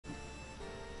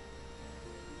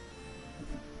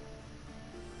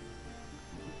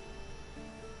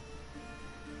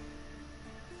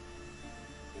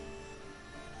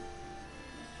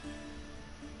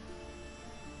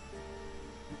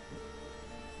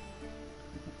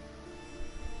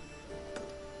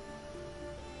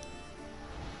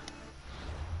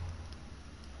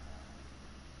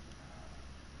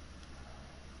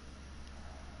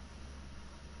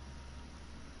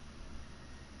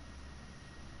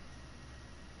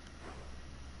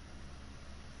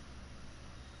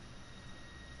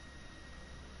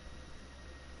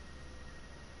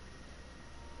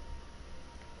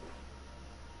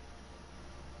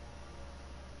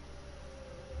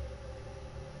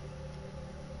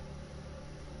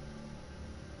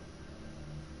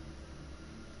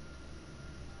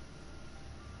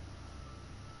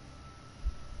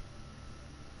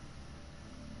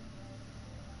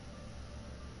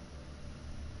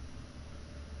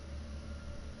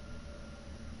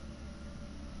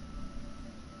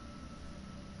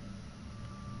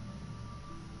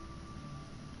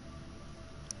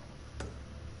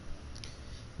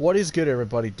What is good,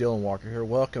 everybody? Dylan Walker here.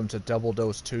 Welcome to Double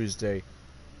Dose Tuesday.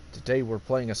 Today we're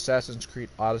playing Assassin's Creed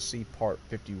Odyssey Part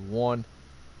 51,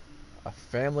 a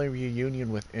family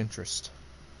reunion with interest.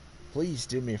 Please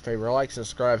do me a favor, like,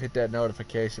 subscribe, hit that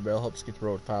notification bell, helps get the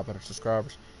road to 500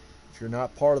 subscribers. If you're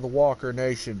not part of the Walker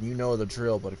Nation, you know the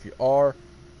drill, but if you are,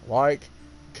 like,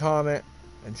 comment,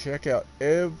 and check out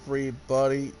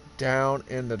everybody down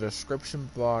in the description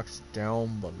box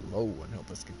down below and help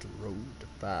us get the road to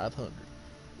 500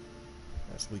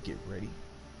 as we get ready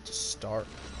to start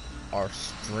our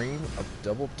stream of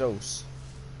Double Dose,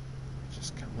 which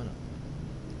is coming up.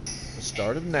 Let's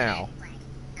start it now.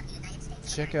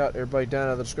 Check out everybody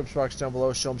down in the description box down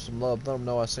below. Show them some love. Let them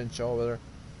know I sent you over there.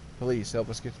 Please help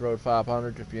us get the road to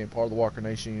 500. If you ain't part of the Walker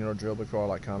Nation, you know the drill. Before I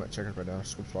like, comment, check it right down in the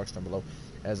description box down below.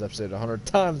 As I've said 100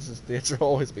 times since the intro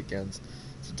always begins.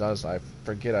 Sometimes I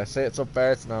forget I say it so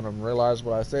fast and I don't realize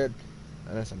what I said.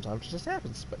 And then sometimes it just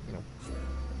happens. But, you know,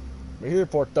 we're here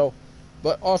for it, though.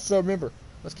 But also remember,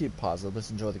 let's keep positive. Let's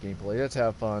enjoy the gameplay. Let's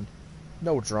have fun.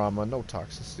 No drama, no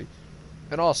toxicity.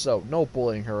 And also, no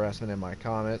bullying, harassment in my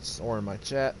comments or in my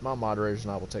chat. My moderators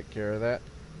and I will take care of that.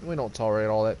 We don't tolerate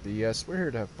all that BS. We're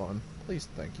here to have fun. Please,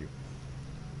 thank you.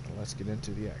 Now let's get into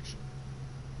the action.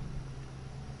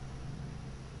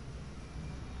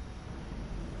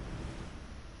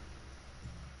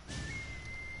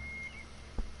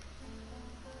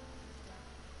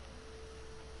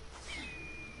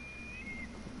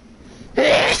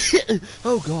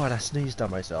 Oh god, I sneezed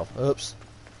on myself. Oops.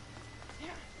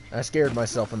 I scared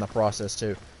myself in the process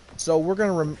too. So we're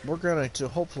gonna to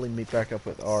hopefully meet back up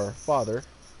with our father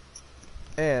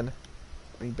and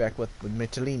meet back with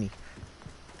Mitellini.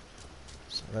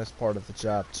 So that's part of the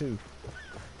job too.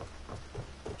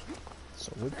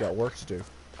 So we've got work to do.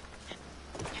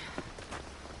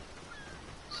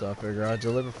 So I figure I'd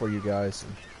deliver for you guys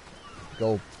and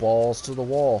go balls to the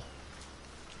wall.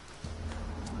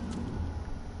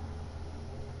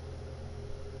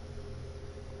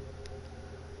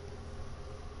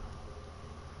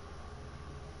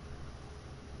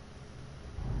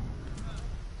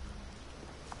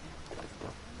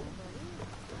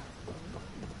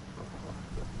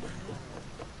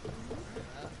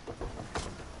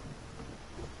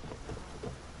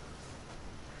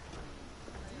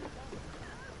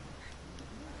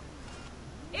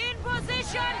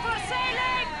 For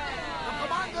sailing! The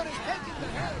commander is taking the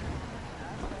helm!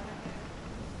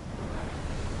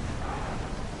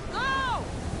 Go!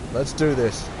 Let's do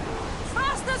this.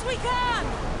 Fast as we can!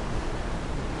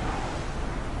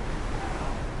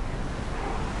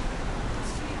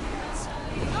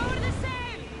 Lower the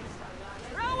sail!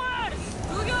 Rowers!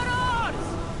 To your oars!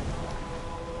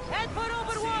 Head for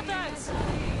over waters!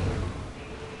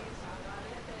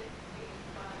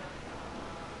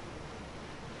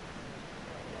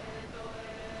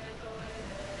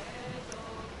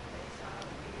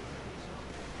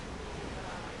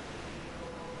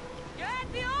 Get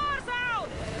the oars out!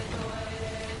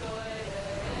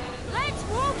 Let's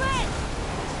move it!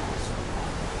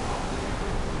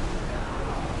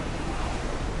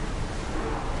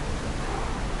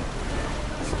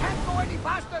 We can't go any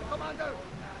faster, Commander!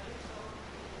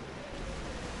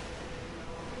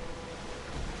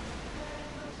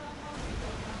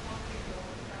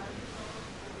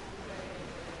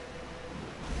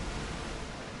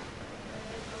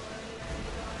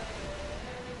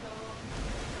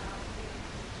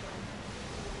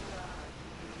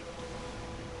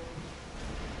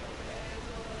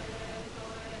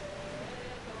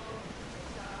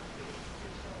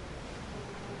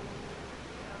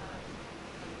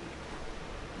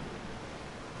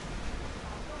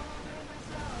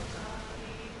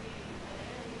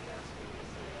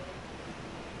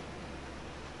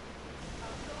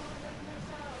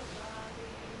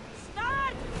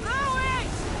 Start rowing!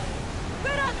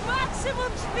 We're at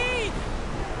maximum speed!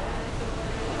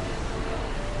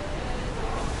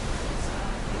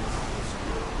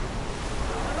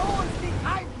 The rowers need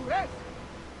time to rest!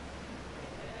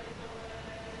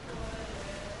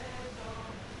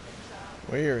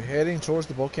 We are heading towards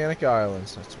the Volcanic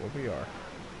Islands. That's where we are.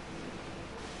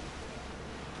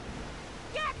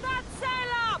 Get that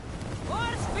sail up!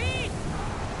 More speed!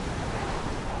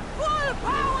 Full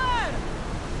power!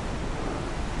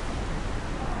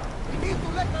 We need to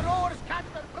let the rowers catch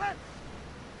their breath!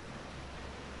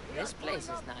 This place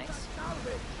is nice.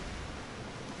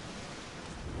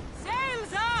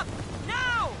 Sails up!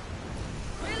 Now!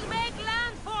 We'll make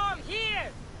landfall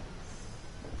here!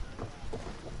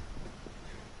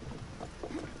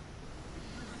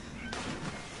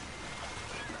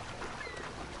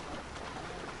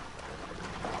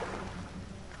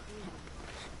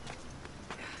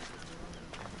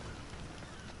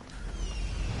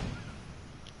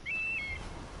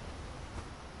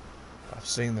 I've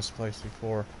seen this place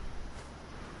before.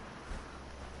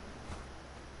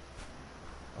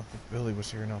 I think Billy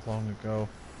was here not long ago.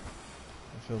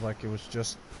 I feel like it was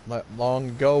just not long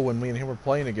ago when me and him were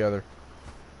playing together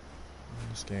in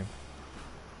this game.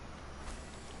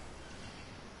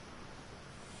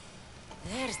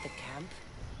 There's the camp.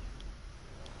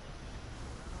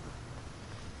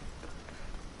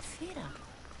 Fira.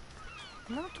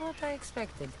 Not what I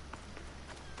expected.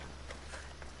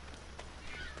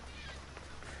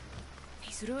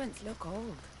 These ruins look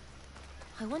old.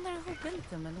 I wonder who built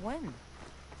them and when.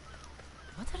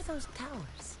 What are those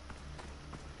towers?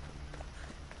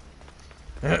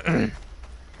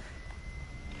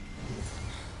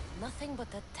 Nothing but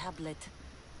a tablet.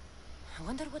 I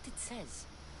wonder what it says.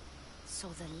 So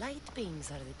the light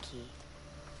beams are the key.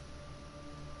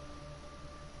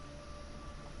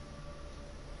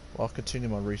 While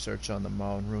continuing my research on the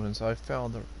Mayan ruins, I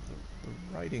found the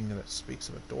writing that speaks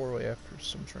of a doorway after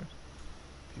some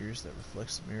appears that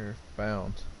reflects the mirror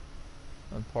found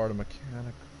on part of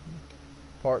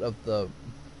the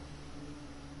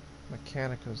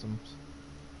mechanicisms.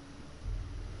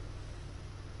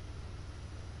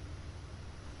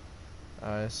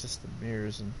 It's just the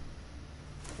mirrors, and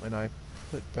when I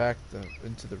put back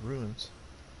into the ruins,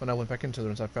 when I went back into the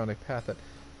ruins, I found a path that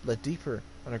led deeper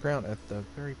underground. At the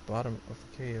very bottom of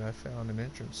the cave, I found an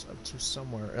entrance up to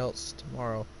somewhere else.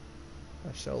 Tomorrow,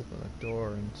 I shall open the door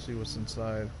and see what's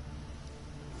inside.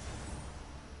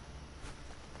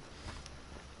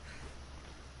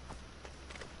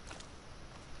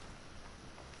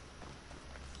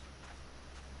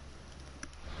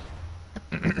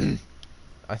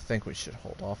 I think we should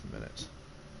hold off a minute.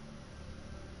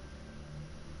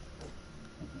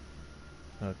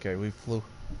 Okay, we flew.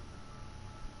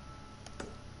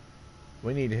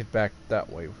 We need to hit back that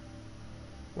way.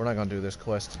 We're not gonna do this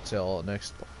quest until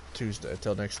next Tuesday,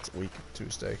 until next week,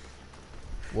 Tuesday.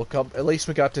 We'll come. At least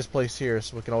we got this place here,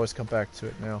 so we can always come back to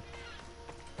it now.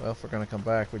 Well, if we're gonna come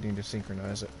back, we need to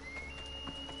synchronize it.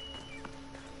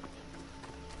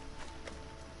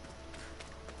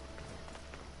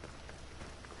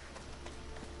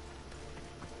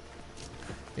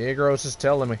 Egros is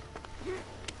telling me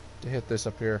to hit this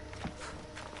up here.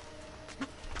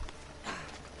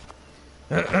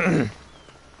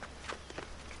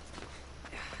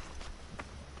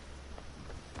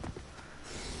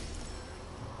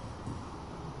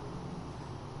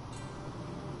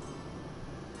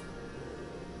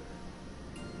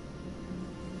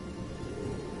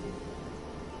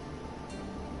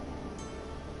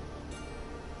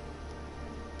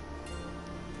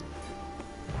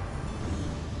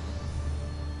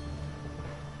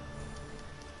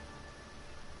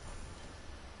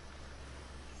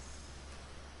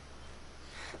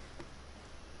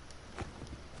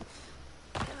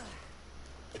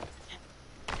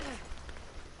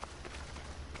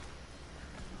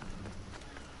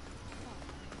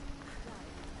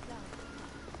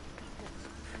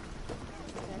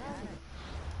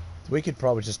 We could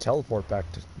probably just teleport back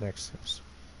to next.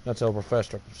 Not teleport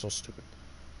faster. I'm so stupid.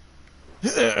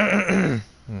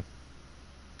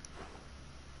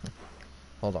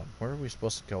 Hold on. Where are we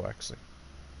supposed to go, actually?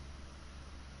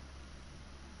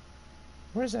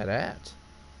 Where's that at?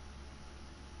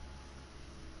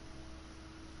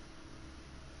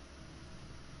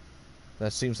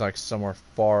 That seems like somewhere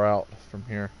far out from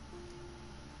here.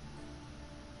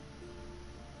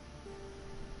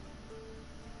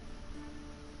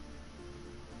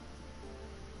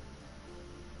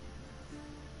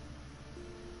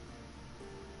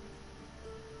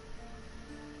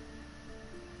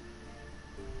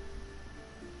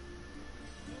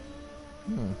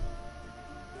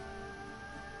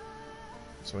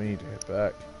 So we need to head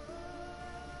back.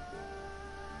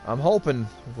 I'm hoping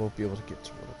we'll be able to get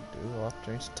to what we do. I'll have to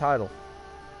change the title.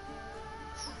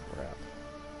 Crap.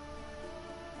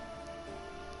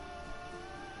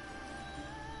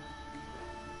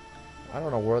 I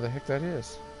don't know where the heck that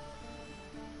is.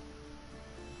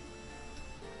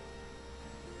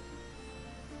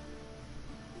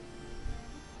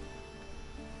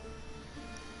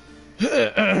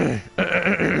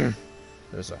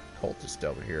 There's a cultist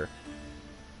over here.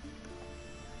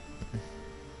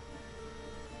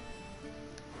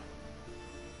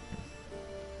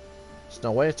 There's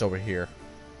no way it's over here.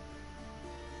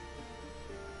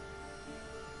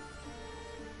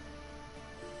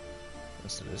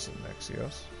 Yes, it is in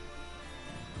Nexios.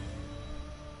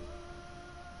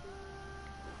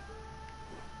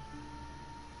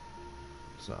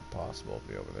 It's not possible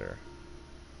to be over there.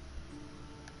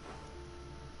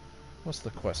 What's the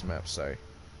quest map say?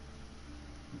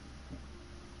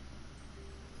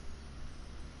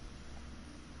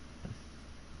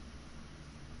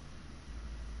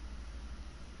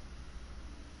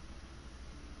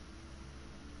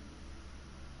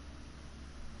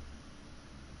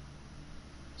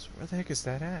 So where the heck is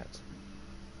that at?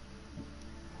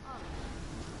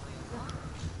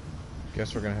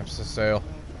 Guess we're gonna have to sail.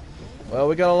 Well,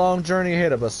 we got a long journey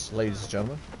ahead of us, ladies and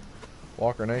gentlemen.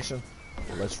 Walker Nation,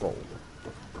 let's roll.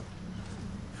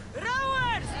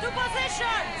 Rowers, to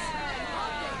positions!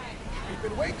 We've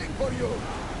been waiting for you. Don't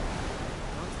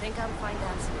think I'll find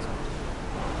answers.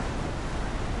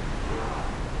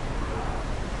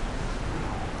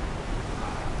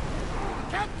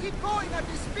 We can't keep going at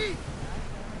this speed.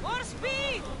 More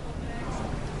speed!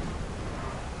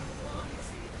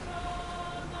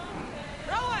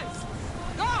 Rowers,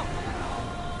 go!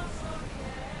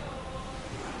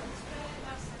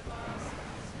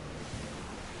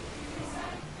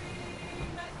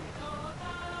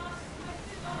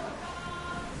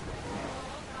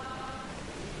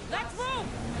 Let's move!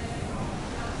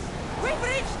 We've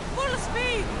reached full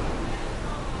speed!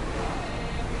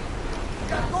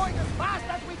 We are going as fast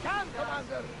as we can,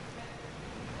 Commander.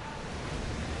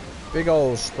 Big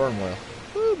old sperm whale.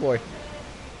 Woo boy.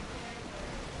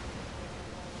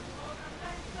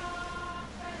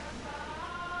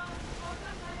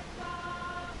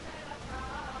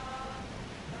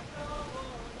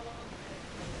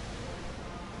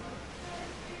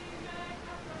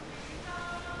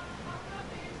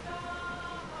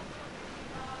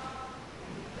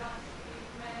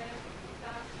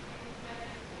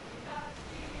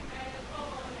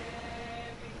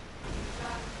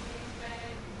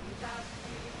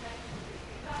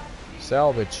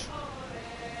 Salvage.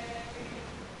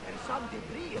 There's some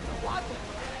debris in the water.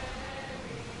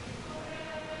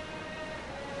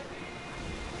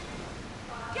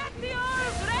 Get the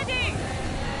oars ready!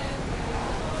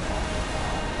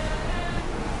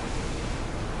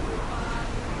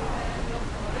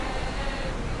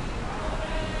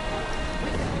 We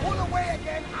can pull away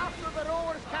again after the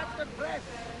rowers catch their breath.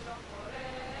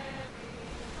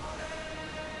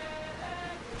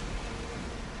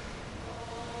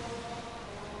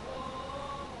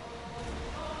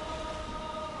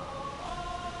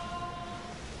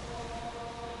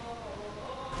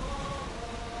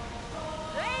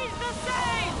 Raise the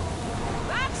sail!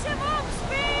 Maximum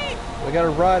speed! We gotta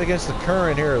ride against the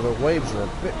current here. The waves are a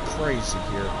bit crazy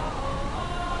here.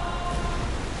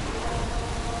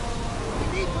 We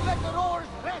need to let the rowers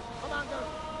rest, Commander.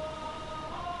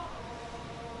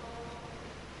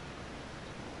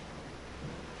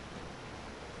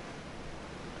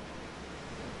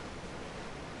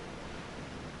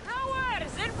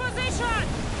 Rowers, in position!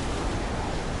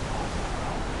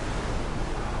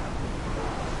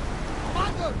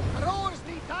 Commander, the rowers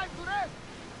need time to rest.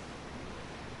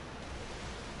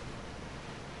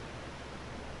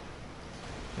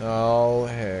 Oh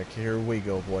heck, here we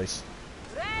go, boys.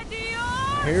 Ready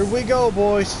oars! Here we go,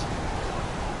 boys.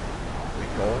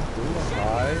 We're going through a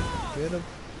high bit of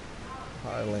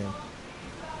highland.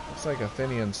 Looks like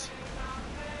Athenians.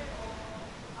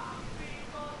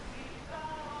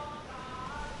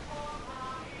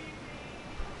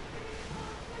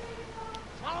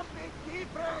 Something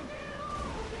different.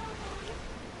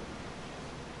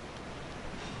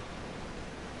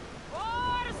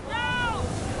 Oars down!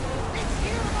 It's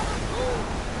here, number two.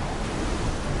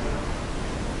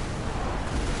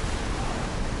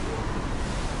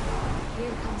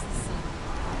 Here comes the sun.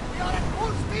 We are at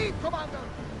full speed, Commander.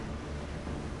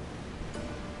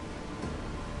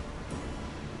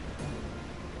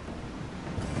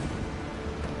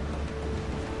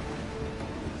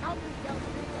 Something tells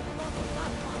me that we're not on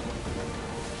that one.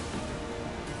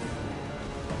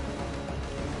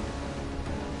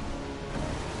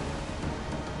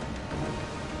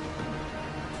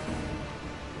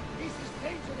 This is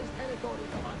dangerous territory,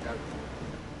 Commander.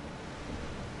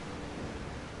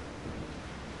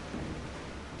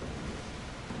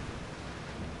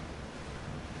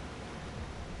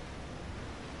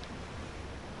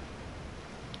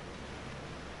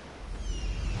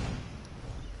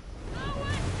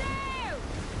 Rowers sail!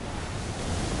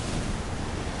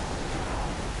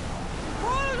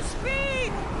 Full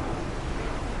speed!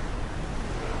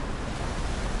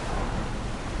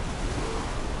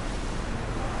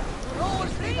 The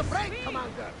rowers need a break, Speed.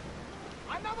 Commander.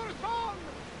 Another song.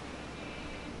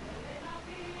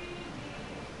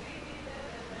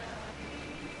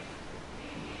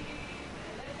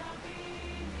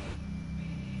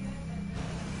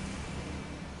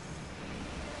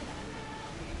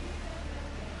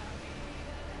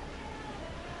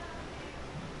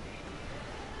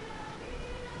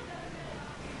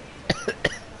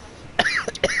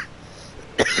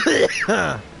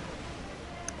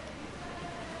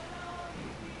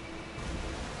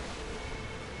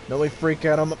 No way, freak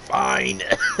out. I'm fine.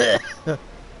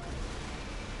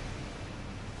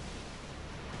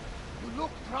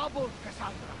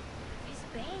 Cassandra. His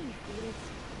pain feels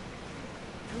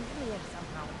familiar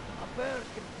somehow. A bird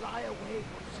can fly away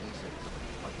for seasons,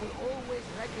 but will always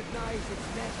recognize its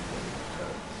nest when it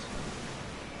returns.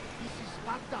 This is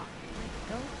Sparta. I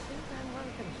don't think I'm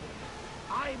welcome here.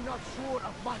 I'm not sure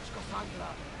of much,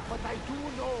 Cassandra, but I do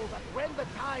know that when the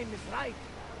time is right,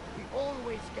 we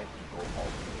always get to go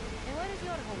home. And where is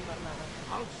your home, Bernardo?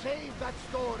 I'll save that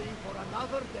story for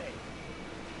another day.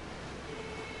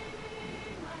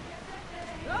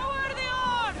 Lower the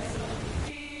oars!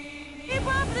 Keep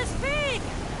up the speed!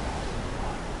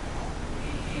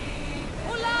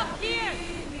 Pull up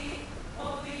here!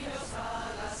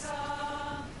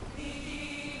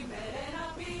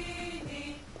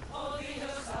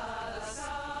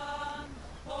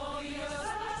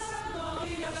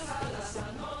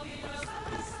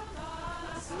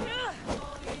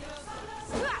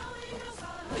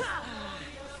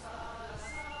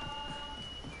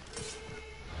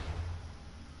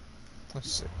 Let's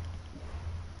see.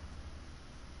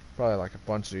 Probably like a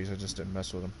bunch of these, I just didn't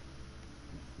mess with them.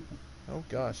 Oh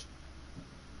gosh.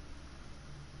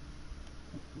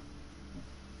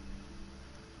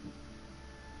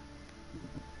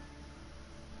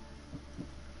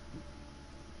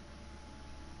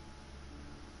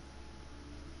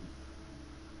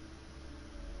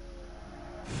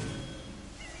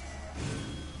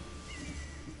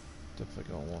 Definitely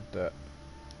gonna want that.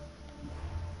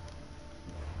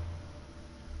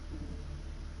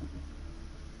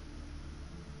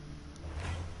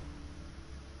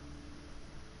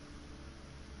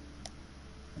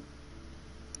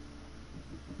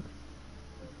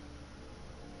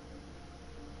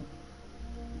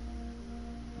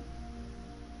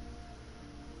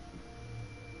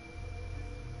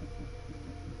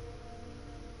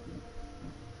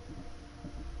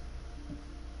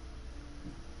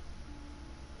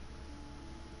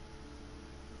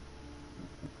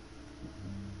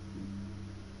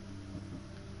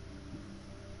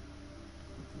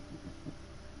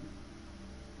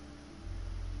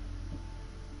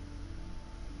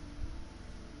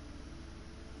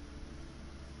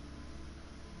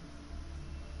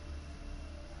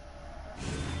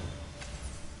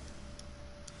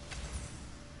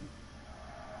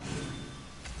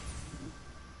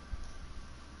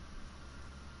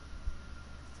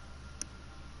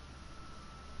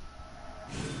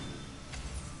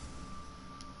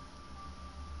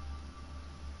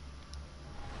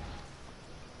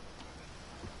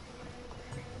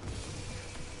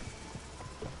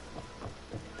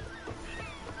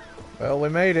 Well, we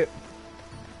made it.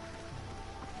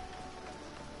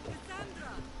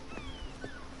 Cassandra!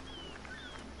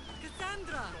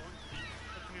 Cassandra!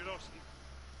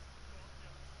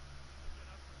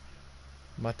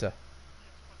 Mata.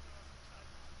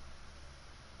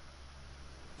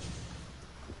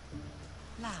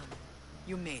 Lamb,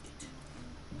 you made it.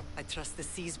 I trust the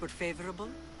seas were favorable?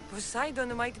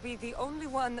 Poseidon might be the only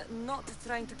one not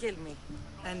trying to kill me.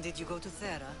 And did you go to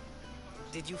Thera?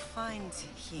 Did you find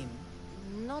him?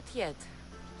 Not yet.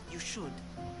 You should.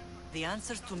 The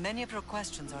answers to many of your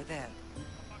questions are there.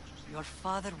 Your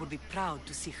father would be proud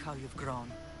to see how you've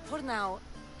grown. For now,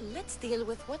 let's deal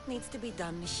with what needs to be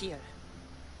done here.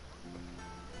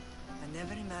 I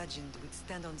never imagined we'd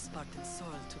stand on Spartan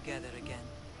soil together again.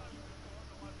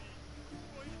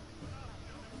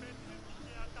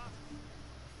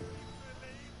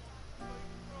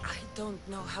 I don't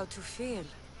know how to feel.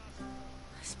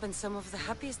 I spent some of the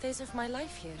happiest days of my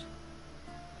life here.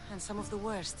 And some of the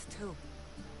worst, too.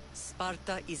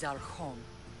 Sparta is our home.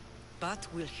 But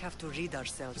we'll have to rid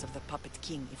ourselves of the Puppet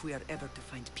King if we are ever to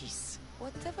find peace.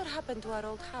 Whatever happened to our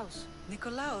old house?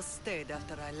 Nikolaos stayed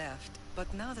after I left,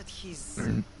 but now that he's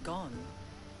gone,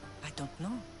 I don't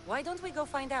know. Why don't we go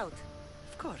find out?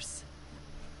 Of course.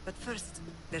 But first,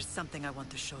 there's something I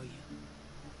want to show you.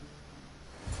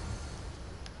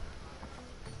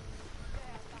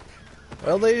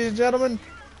 Well, ladies and gentlemen,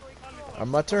 our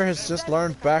Mutter has just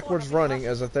learned backwards running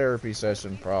as a therapy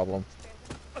session problem.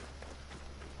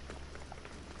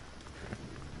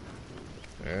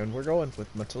 And we're going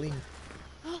with Mataline.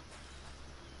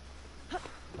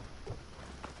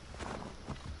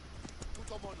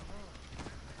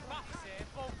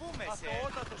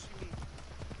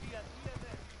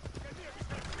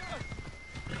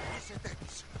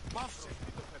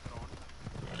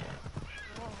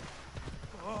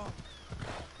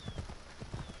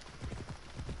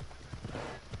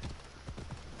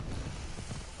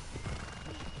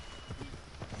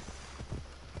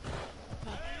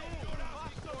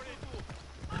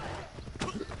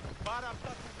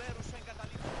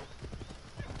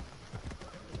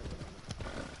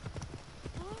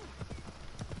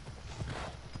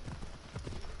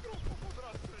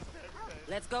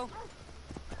 Let's go.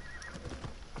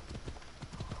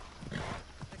 The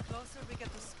closer we get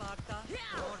to Sparta, the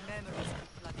more memories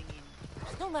keep flooding in.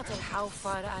 No matter how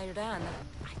far I ran,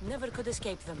 I never could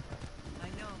escape them. I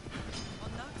know.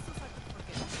 On Naxos I could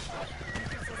forget.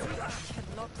 It says you had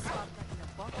locked Sparta in a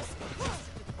box and pushed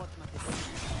it to the bottom of the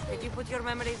sea. Did you put your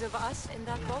memories of us in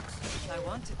that box? I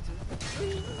wanted to,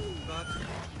 but I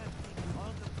had taken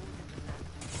all the food into that.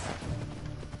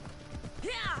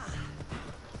 Yeah!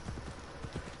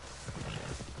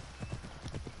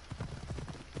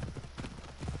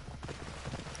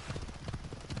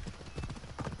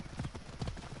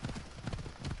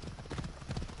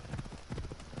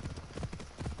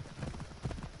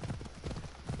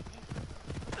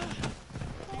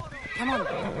 Come on.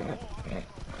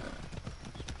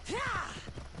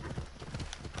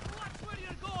 Watch where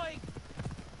you're going!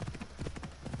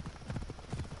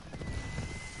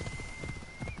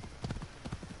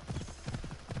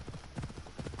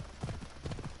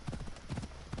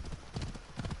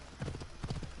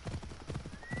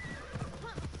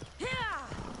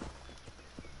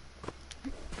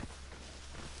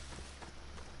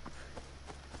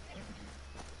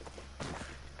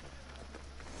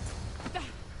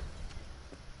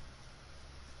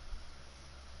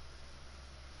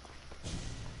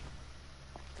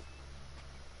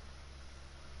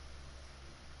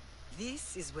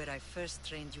 This is where I first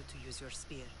trained you to use your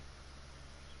spear.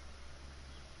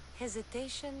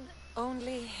 Hesitation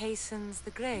only hastens the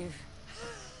grave.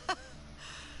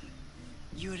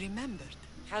 You remembered.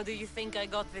 How do you think I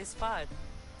got this far?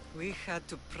 We had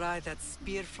to pry that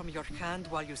spear from your hand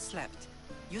while you slept.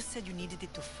 You said you needed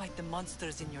it to fight the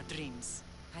monsters in your dreams.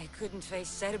 I couldn't face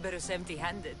Cerberus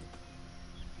empty-handed.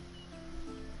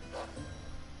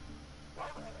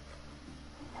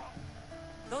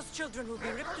 Those children will be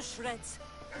ripped to shreds.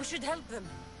 We should help them.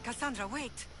 Cassandra,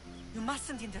 wait! You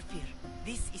mustn't interfere.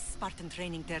 This is Spartan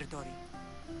training territory.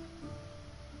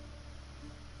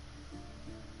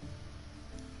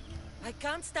 I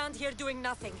can't stand here doing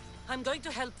nothing. I'm going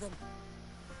to help them.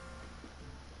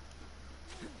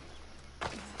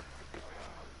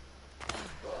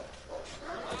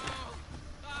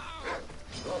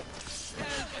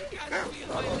 I can't feel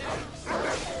my legs!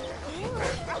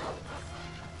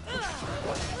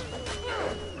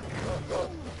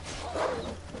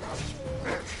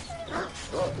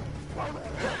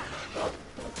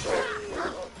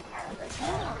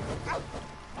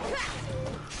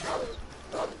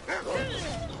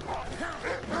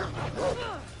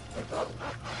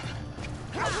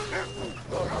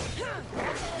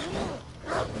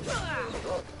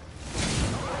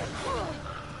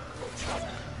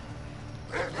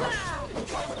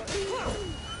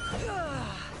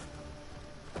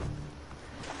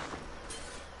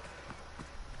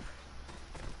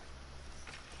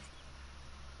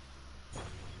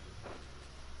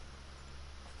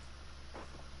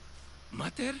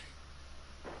 Mater?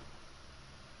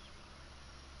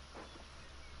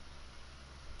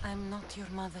 I'm not your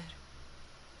mother.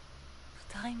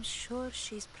 But I'm sure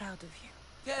she's proud of you.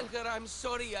 Tell her I'm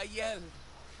sorry I yelled.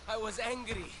 I was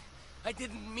angry. I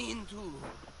didn't mean to.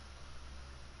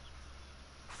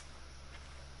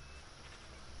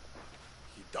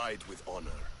 He died with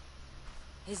honor.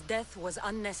 His death was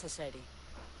unnecessary.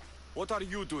 What are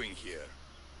you doing here?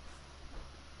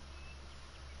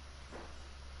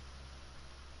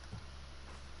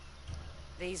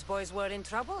 These boys were in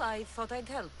trouble. I thought I'd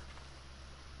help.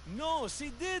 No, she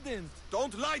didn't!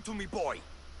 Don't lie to me, boy!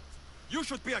 You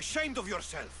should be ashamed of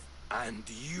yourself. And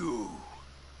you.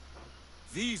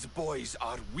 These boys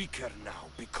are weaker now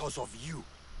because of you.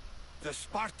 The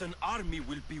Spartan army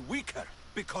will be weaker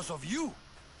because of you.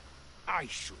 I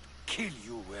should kill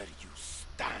you where you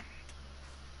stand.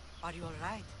 Are you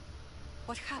alright?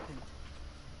 What happened?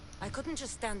 I couldn't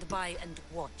just stand by and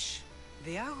watch.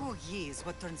 The Ago Yi is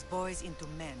what turns boys into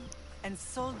men, and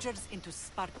soldiers into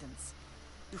Spartans.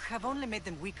 You have only made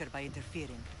them weaker by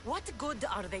interfering. What good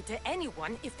are they to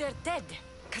anyone if they're dead?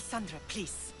 Cassandra,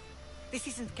 please. This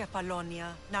isn't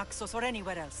Kefalonia, Naxos, or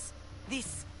anywhere else.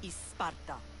 This is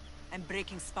Sparta, and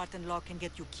breaking Spartan law can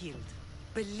get you killed.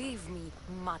 Believe me,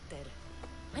 Mater.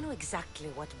 I know exactly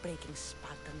what breaking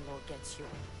Spartan law gets you.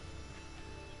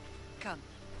 Come,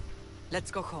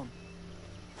 let's go home.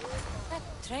 That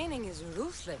training is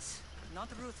ruthless. Not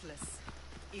ruthless,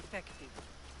 effective.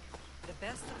 The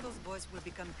best of those boys will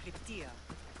become Cryptia,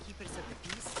 keepers of the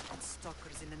peace and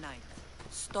stalkers in the night.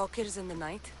 Stalkers in the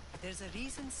night? There's a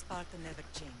reason Sparta never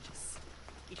changes.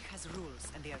 It has rules,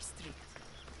 and they are strict.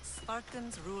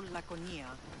 Spartans rule Laconia,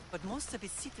 but most of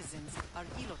its citizens are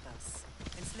ilotas,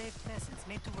 enslaved peasants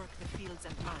made to work the fields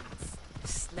and mines.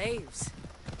 Slaves?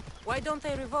 Why don't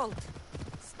they revolt?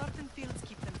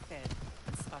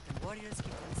 Spartan warriors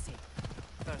keep them safe.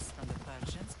 First from the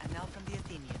Persians, and now from the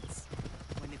Athenians.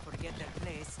 When they forget their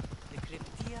place, the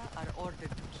Cryptia are ordered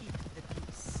to keep the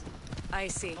peace. I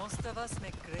see. Most of us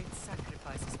make great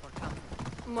sacrifices for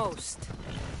comfort. Most.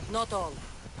 Not all.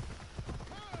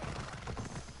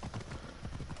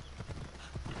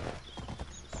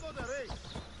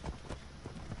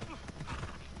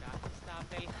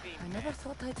 I never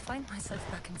thought I'd find myself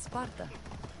back in Sparta.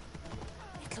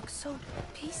 It looks so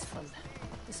peaceful,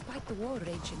 despite the war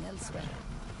raging elsewhere.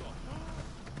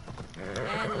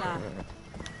 Ella.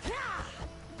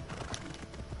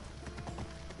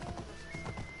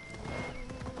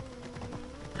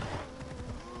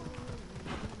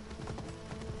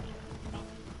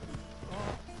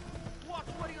 Watch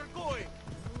where you're going!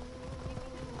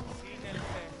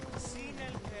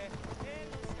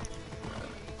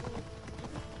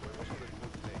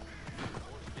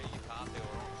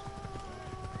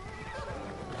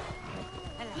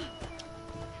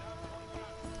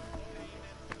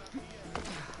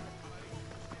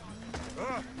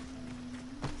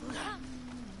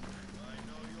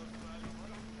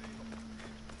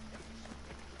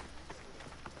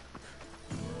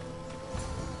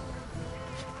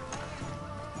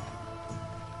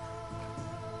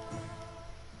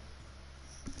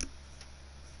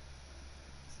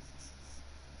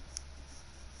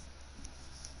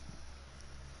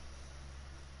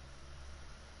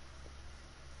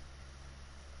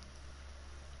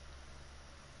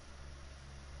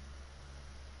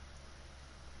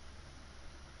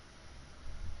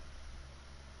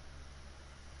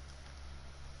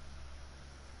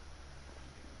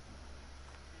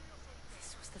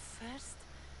 The first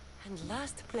and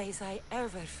last place I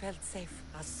ever felt safe.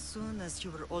 As soon as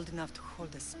you were old enough to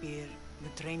hold a spear, you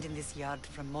trained in this yard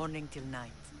from morning till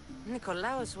night.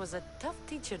 Nikolaos was a tough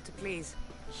teacher to please.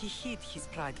 He hid his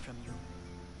pride from you.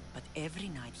 But every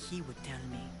night he would tell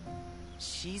me,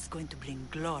 she's going to bring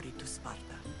glory to Sparta.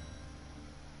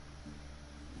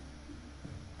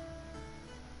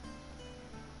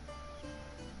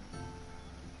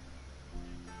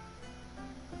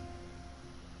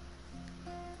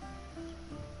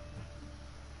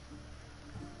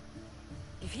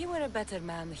 If he were a better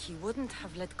man, he wouldn't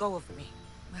have let go of me.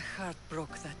 My heart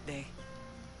broke that day.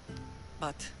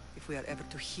 But if we are ever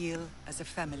to heal as a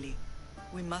family,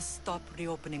 we must stop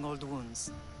reopening old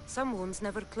wounds. Some wounds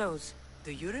never close.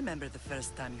 Do you remember the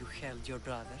first time you held your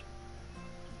brother?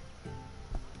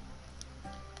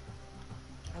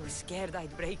 I was scared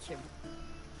I'd break him.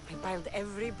 I piled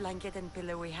every blanket and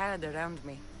pillow we had around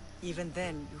me. Even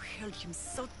then, you held him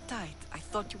so tight, I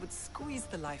thought you would squeeze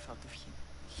the life out of him.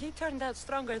 He turned out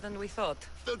stronger than we thought.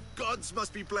 The gods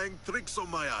must be playing tricks on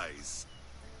my eyes.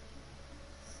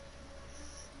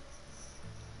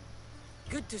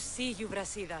 Good to see you,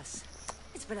 Brasidas.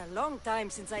 It's been a long time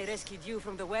since I rescued you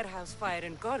from the warehouse fire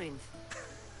in Corinth.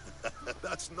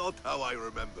 That's not how I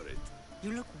remember it.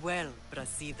 You look well,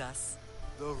 Brasidas.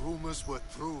 The rumors were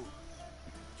true.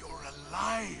 You're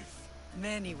alive.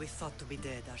 Many we thought to be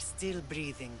dead are still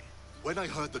breathing. When I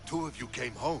heard the two of you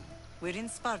came home, We're in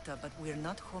Sparta, but we're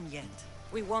not home yet.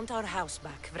 We want our house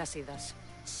back, Brasidas.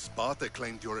 Sparta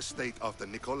claimed your estate after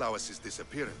Nikolaos'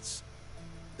 disappearance.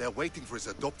 They're waiting for his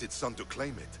adopted son to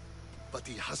claim it. But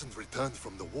he hasn't returned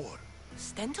from the war.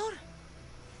 Stentor?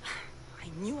 I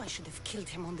knew I should have killed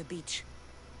him on the beach.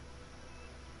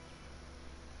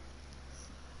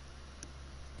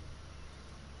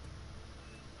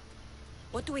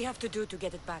 What do we have to do to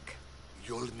get it back?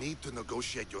 You'll need to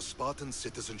negotiate your Spartan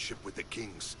citizenship with the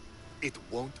kings. It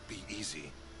won't be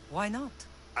easy. Why not?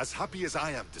 As happy as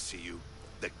I am to see you,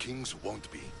 the kings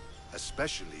won't be.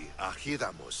 Especially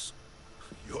Archidamos.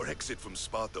 Your exit from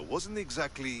Sparta wasn't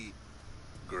exactly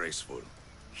graceful.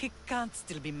 He can't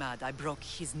still be mad I broke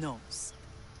his nose.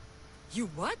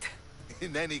 You what?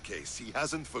 In any case, he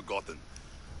hasn't forgotten.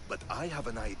 But I have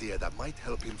an idea that might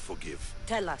help him forgive.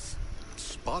 Tell us.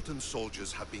 Spartan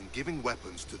soldiers have been giving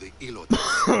weapons to the Ilotes.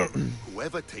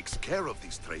 Whoever takes care of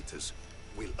these traitors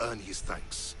will earn his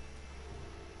thanks.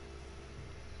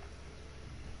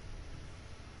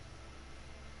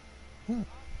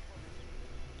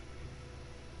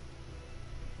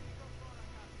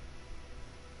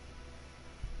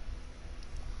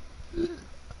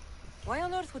 Why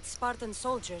on earth would Spartan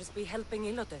soldiers be helping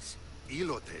Ilotes?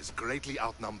 Ilotes greatly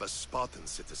outnumber Spartan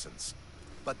citizens,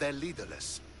 but they're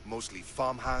leaderless, mostly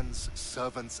farmhands,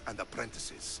 servants, and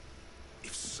apprentices.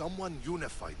 If someone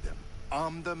unified them,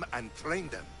 armed them, and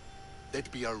trained them, they'd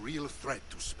be a real threat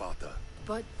to Sparta.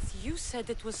 But you said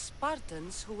it was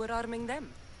Spartans who were arming them.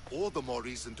 All the more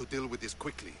reason to deal with this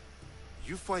quickly.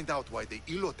 You find out why the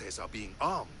Ilotes are being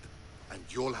armed, and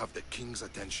you'll have the king's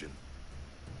attention.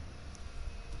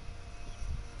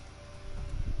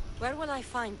 Where will I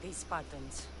find these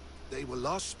Spartans? They were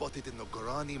last spotted in the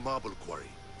Gorani marble quarry,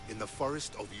 in the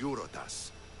forest of Eurotas.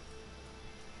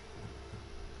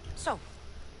 So,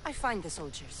 I find the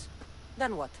soldiers.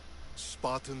 Then what?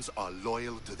 Spartans are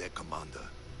loyal to their commander.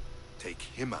 Take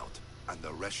him out, and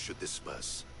the rest should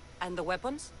disperse. And the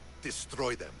weapons?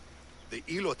 Destroy them. The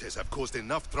Elotes have caused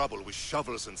enough trouble with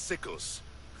shovels and sickles.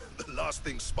 The last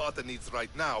thing Sparta needs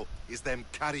right now is them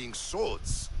carrying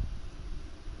swords.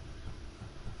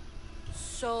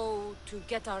 So, to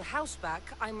get our house back,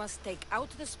 I must take out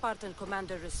the Spartan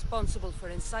commander responsible for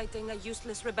inciting a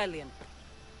useless rebellion.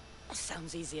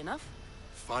 Sounds easy enough.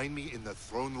 Find me in the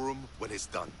throne room when it's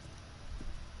done.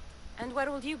 And where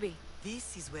will you be?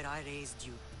 This is where I raised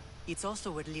you. It's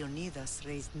also where Leonidas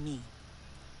raised me.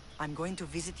 I'm going to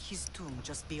visit his tomb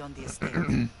just beyond the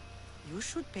estate. You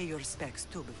should pay your respects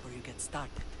too before you get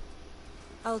started.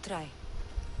 I'll try.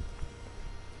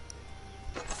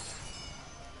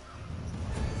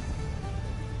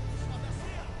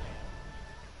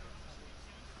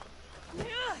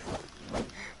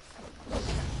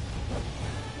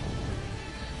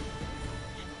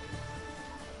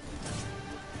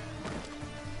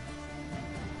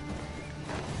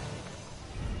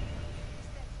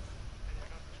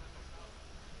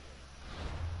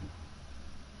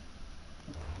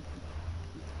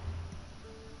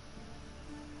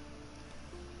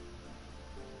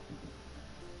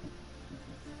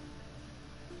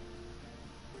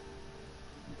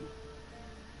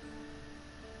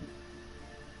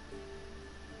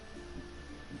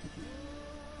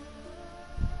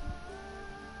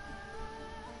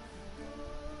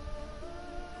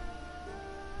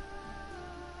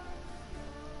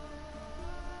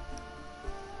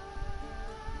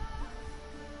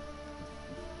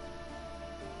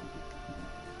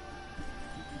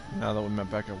 Now that we met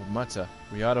back up with Mata,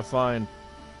 we ought to find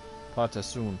Pata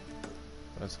soon.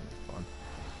 That's gonna be fun.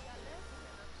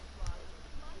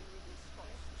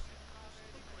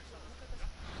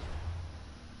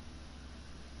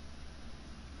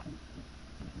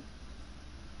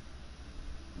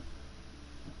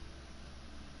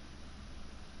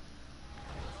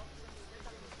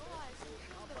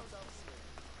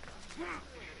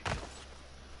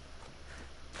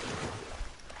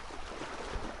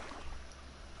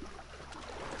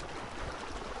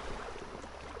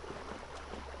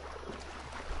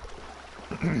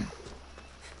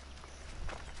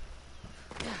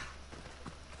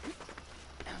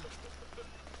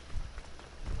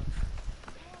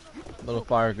 Little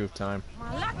fire goof time.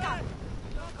 Malaka!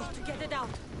 Got to get it out.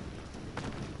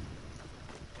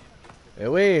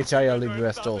 Away, Chaya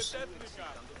Librestos.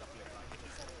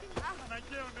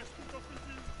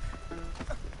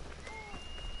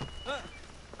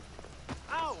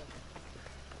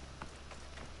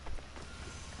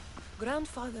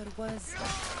 Grandfather was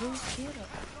a true hero.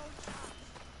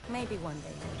 Maybe one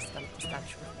day he'll sculpt a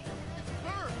statue of me.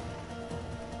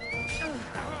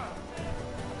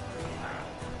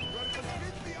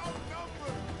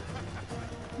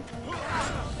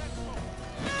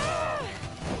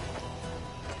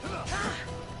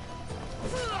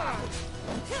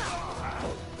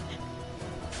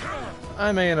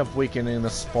 I may end up weakening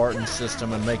the Spartan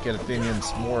system and make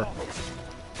Athenians more.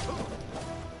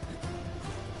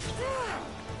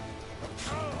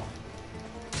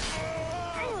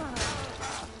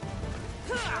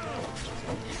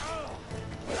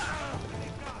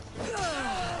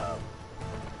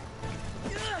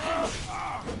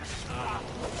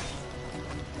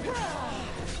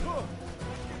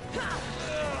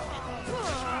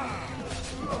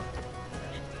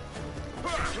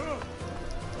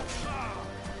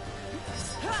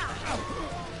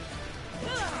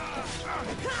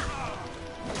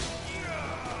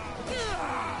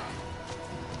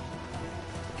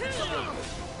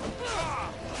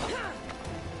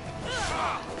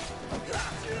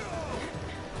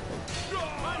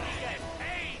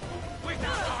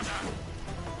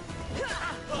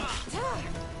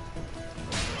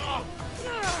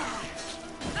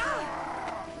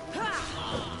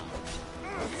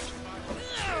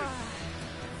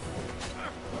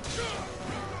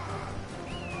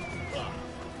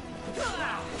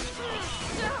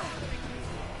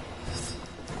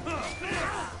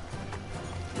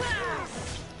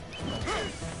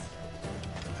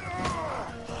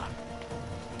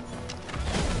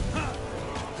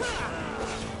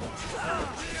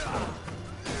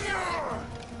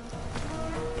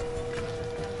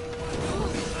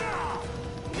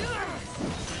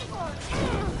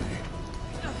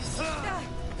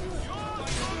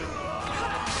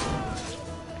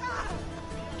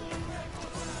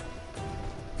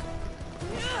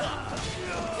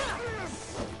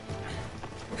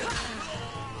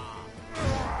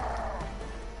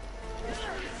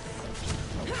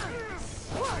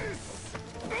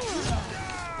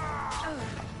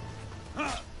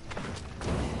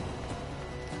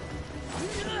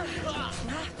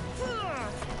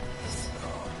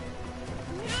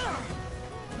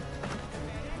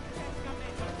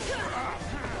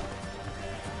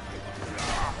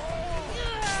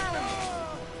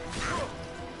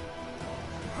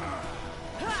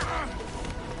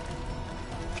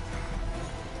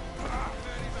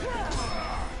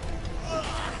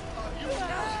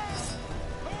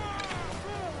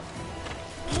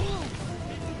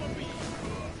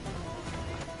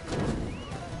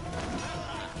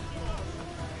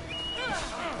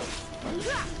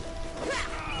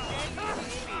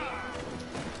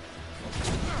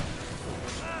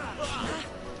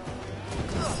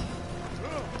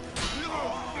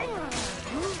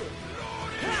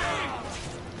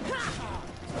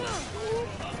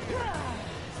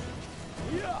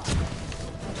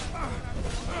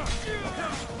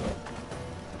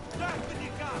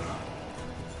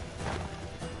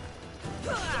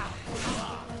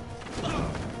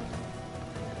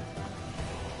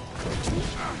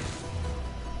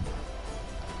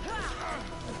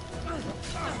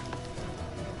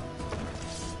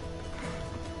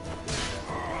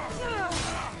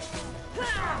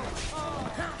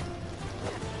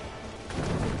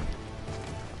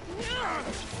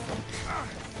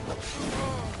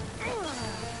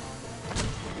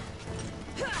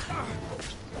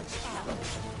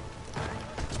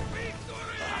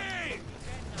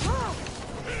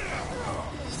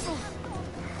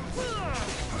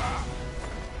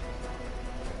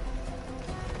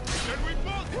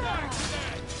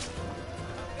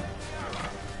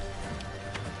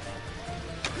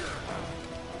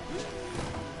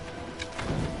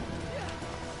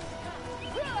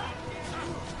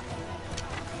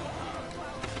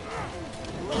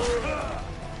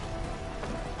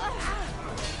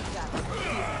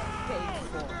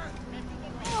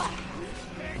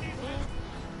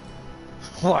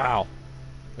 Wow.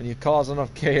 When you cause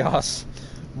enough chaos,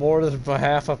 more than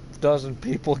half a dozen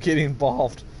people get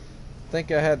involved. I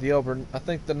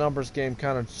think the numbers game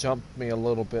kind of jumped me a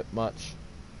little bit much.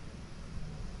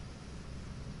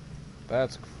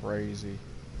 That's crazy.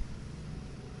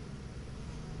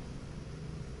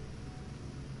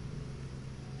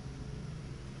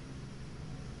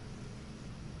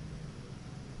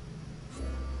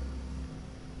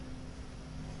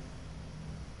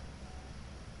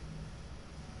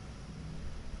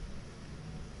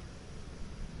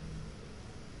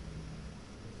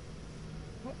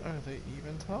 What are they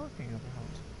even talking about?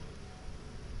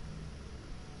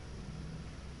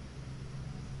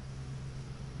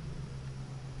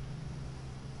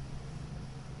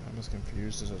 I'm just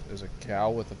confused. Is a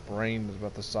cow with a brain that's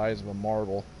about the size of a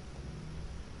marble.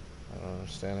 I don't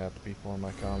understand half the people in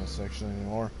my comment section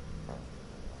anymore.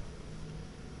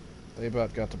 They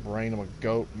about got the brain of a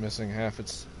goat, missing half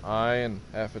its eye and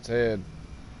half its head.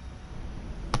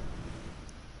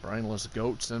 Brainless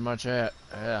goats in my chat.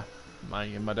 Yeah.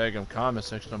 In my daggum comment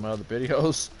section of my other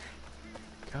videos.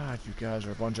 God, you guys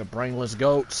are a bunch of brainless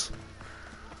goats.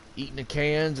 Eating the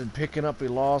cans and picking up the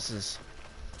losses.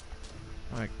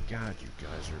 My God, you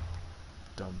guys are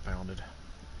dumbfounded.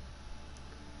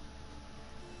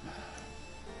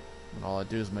 And all I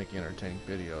do is make entertaining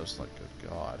videos, like, good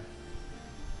God.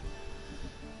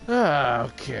 Ah,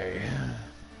 okay.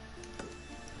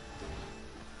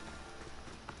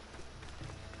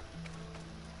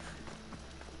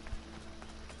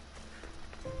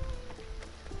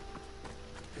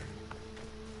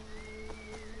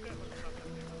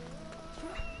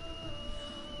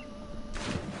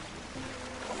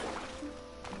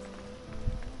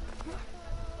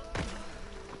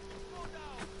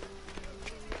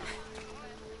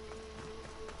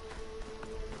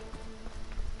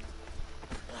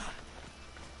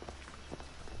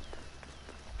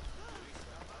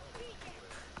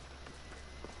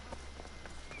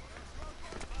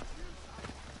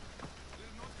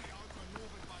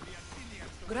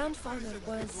 Grandfather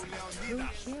was a true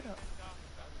hero.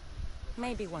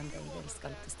 Maybe one day they'll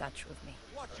sculpt a statue of me.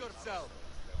 Watch yourself.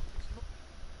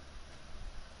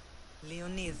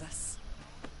 Leonidas.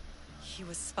 He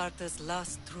was Sparta's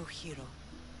last true hero.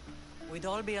 We'd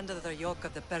all be under the yoke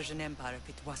of the Persian Empire if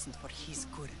it wasn't for his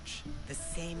courage. The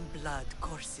same blood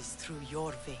courses through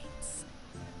your veins.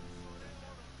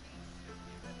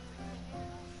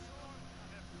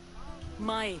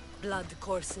 My blood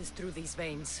courses through these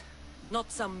veins. Not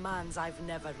some man's I've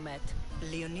never met.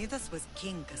 Leonidas was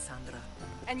king, Cassandra.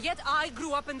 And yet I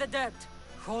grew up in the dirt.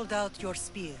 Hold out your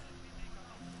spear.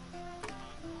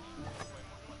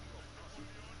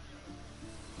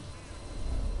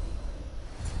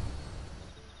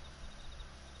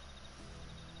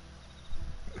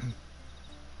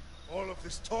 All of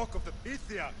this talk of the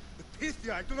Pythia,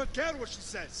 I do not care what she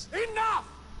says. Enough!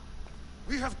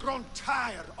 We have grown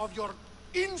tired of your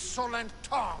insolent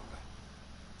tongue.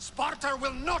 Sparta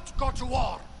will not go to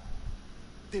war.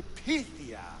 The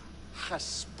Pythia has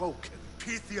spoken.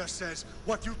 Pythia says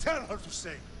what you tell her to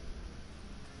say.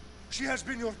 She has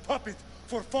been your puppet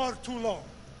for far too long.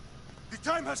 The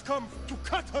time has come to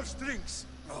cut her strings.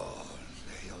 Oh,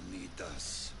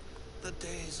 Leonidas. The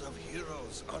days of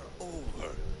heroes are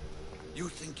over. You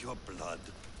think your blood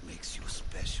makes you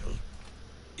special?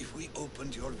 If we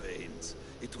opened your veins,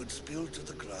 it would spill to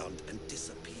the ground and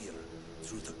disappear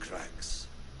through the cracks.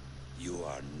 You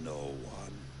are no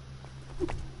one.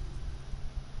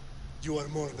 You are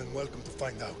more than welcome to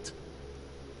find out.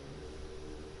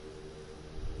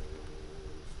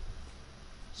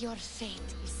 Your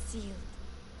fate is sealed,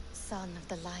 son of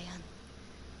the lion.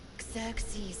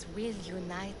 Xerxes will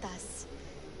unite us.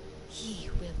 He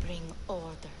will bring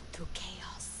order to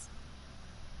chaos.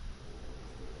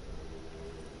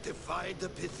 Divide the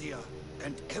Pythia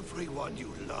and everyone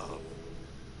you love.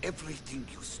 Everything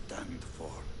you stand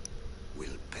for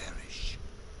will perish.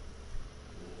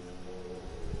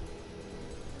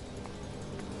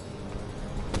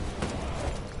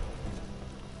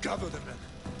 Gather the men.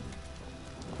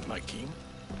 My king?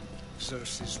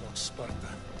 Xerxes wants Sparta.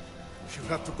 You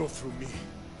have to go through me.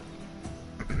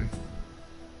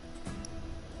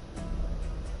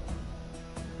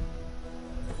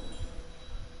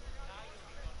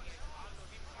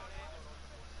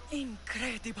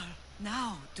 Incredible!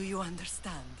 Now, do you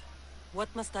understand? What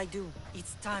must I do?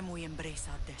 It's time we embrace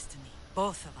our destiny.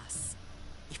 Both of us.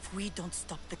 If we don't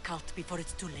stop the cult before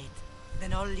it's too late,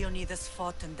 then all Leonidas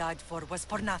fought and died for was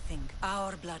for nothing.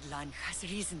 Our bloodline has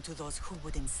reason to those who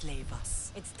would enslave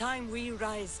us. It's time we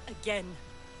rise again.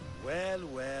 Well,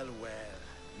 well, well.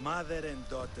 Mother and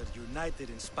daughter united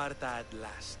in Sparta at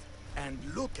last. And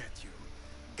look at you.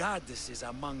 goddesses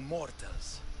among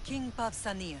mortals. King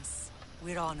Pausanias,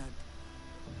 we're honored.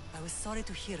 I was sorry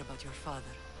to hear about your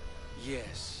father.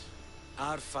 Yes,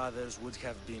 our fathers would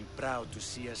have been proud to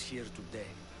see us here today.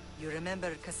 You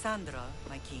remember Cassandra,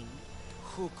 my king?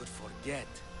 Who could forget?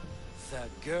 The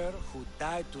girl who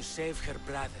died to save her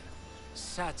brother.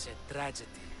 Such a tragedy.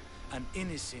 An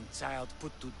innocent child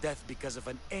put to death because of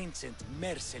an ancient,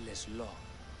 merciless law.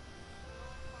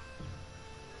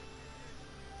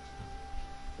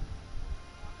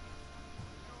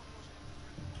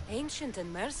 Ancient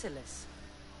and merciless.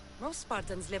 Most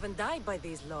Spartans live and die by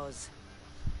these laws.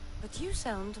 But you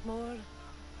sound more...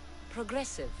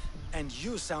 progressive. And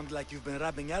you sound like you've been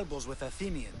rubbing elbows with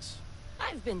Athenians.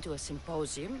 I've been to a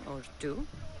symposium or two.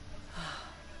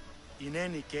 In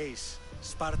any case,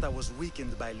 Sparta was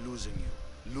weakened by losing you.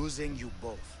 Losing you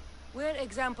both. We're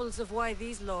examples of why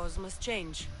these laws must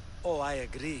change. Oh, I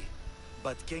agree.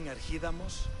 But King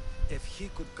Archidamos, if he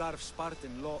could carve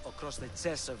Spartan law across the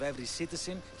chests of every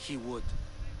citizen, he would.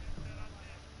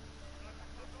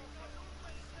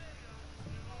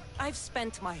 I've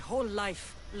spent my whole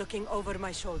life looking over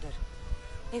my shoulder.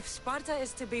 If Sparta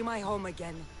is to be my home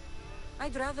again,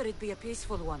 I'd rather it be a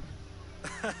peaceful one.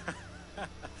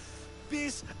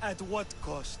 Peace at what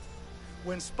cost?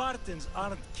 When Spartans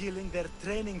aren't killing, they're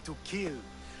training to kill.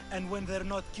 And when they're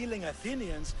not killing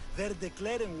Athenians, they're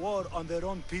declaring war on their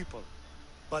own people.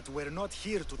 But we're not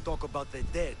here to talk about the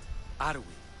dead, are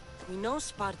we? We know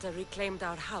Sparta reclaimed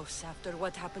our house after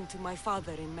what happened to my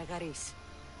father in Megaris.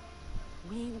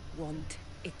 We want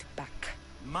it back.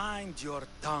 Mind your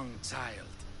tongue,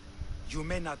 child. You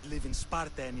may not live in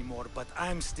Sparta anymore, but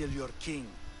I'm still your king.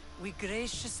 We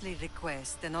graciously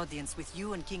request an audience with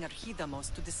you and King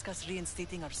Archidamos to discuss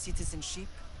reinstating our citizenship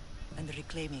and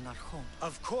reclaiming our home.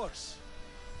 Of course.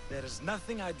 There is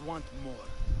nothing I'd want more.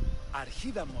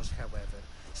 Archidamos, however,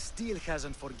 still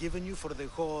hasn't forgiven you for the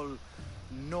whole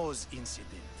nose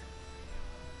incident.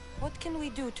 What can we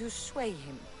do to sway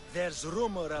him? There's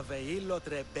rumor of a Hilot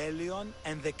rebellion,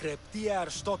 and the Kryptia are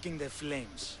stoking the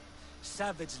flames.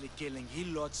 Savagely killing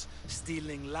Helots,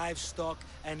 stealing livestock,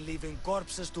 and leaving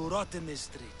corpses to rot in the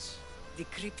streets. The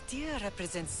Kryptia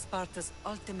represents Sparta's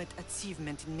ultimate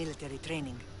achievement in military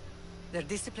training. Their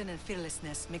discipline and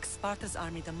fearlessness make Sparta's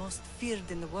army the most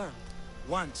feared in the world.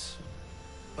 Once.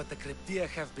 But the Kryptia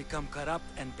have become corrupt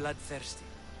and bloodthirsty.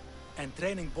 And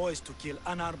training boys to kill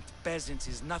unarmed peasants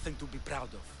is nothing to be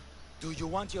proud of. Do you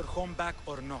want your home back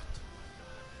or not?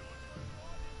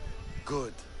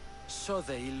 Good. So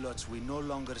the Ilots will no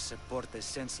longer support the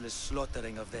senseless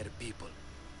slaughtering of their people.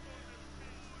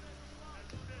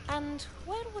 And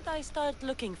where would I start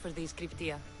looking for these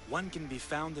Kryptia? One can be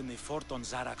found in the fort on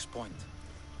Zarax Point.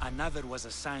 Another was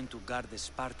assigned to guard the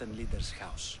Spartan leader's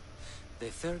house. The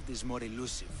third is more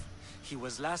elusive. He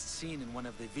was last seen in one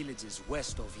of the villages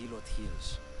west of Hilot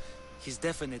Hills. He's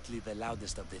definitely the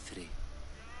loudest of the three.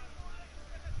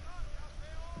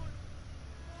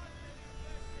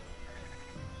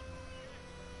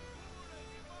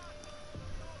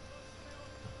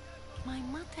 My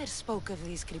mother spoke of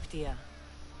these Kryptia.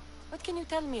 What can you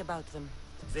tell me about them?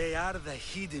 They are the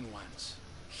hidden ones.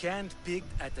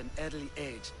 Hand-picked at an early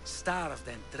age, starved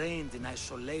and trained in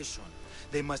isolation.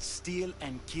 They must steal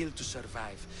and kill to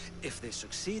survive. If they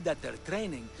succeed at their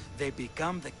training, they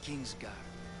become the King's Guard.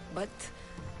 But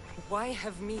why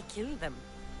have me kill them?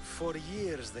 For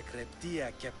years, the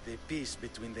Kryptia kept the peace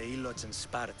between the Ilots and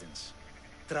Spartans.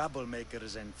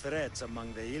 Troublemakers and threats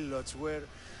among the Ilots were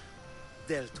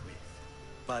dealt with.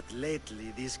 But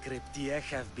lately, these Kryptia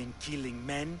have been killing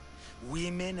men,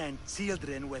 women, and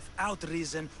children without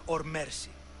reason or mercy.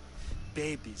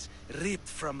 Babies ripped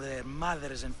from their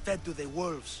mothers and fed to the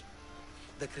wolves.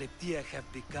 The Kryptia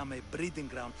have become a breeding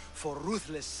ground for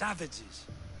ruthless savages.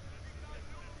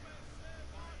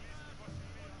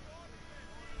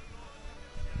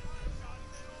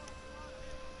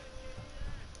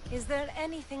 Is there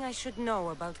anything I should know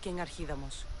about King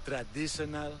Archidamos?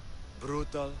 Traditional,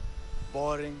 brutal,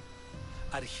 boring.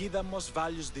 Archidamos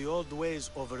values the old ways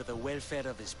over the welfare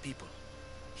of his people.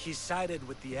 He sided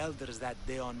with the elders that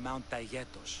day on Mount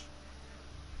Taygetos.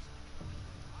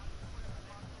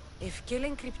 If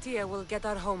killing Kryptia will get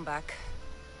our home back,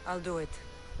 I'll do it.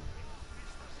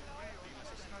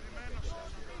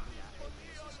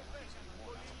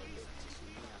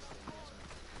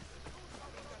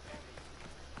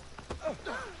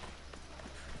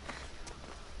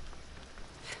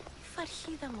 If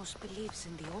Archidamos believes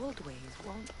in the old ways,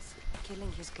 won't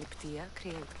killing his Kryptia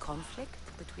create conflict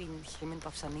between him and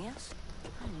Pausanias?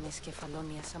 I miss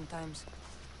Kefalonia sometimes.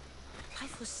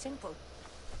 Life was simple,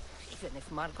 even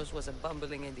if Marcos was a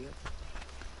bumbling idiot.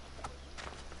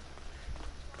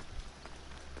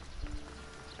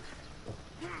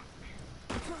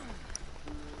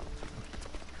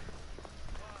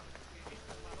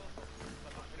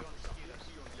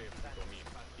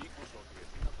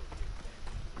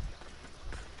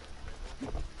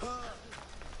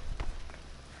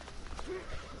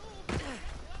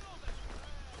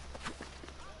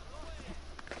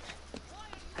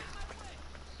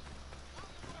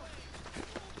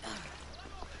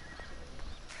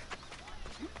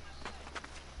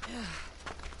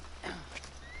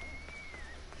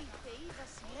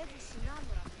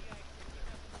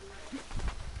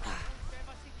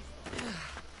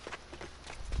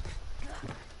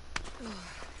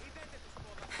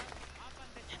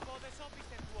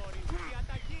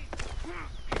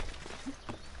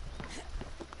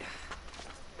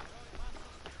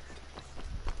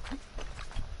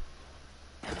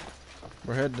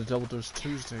 We're heading to Double Dose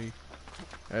Tuesday,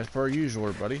 as per usual,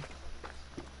 everybody.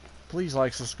 Please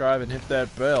like, subscribe, and hit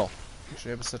that bell.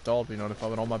 Actually, have it set to all to be notified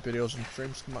when all my videos and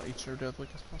streams come out each and every day of the week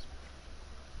as possible.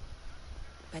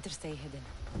 Better stay hidden.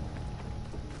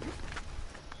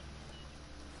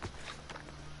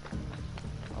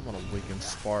 I'm gonna weaken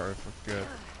Sparta for good.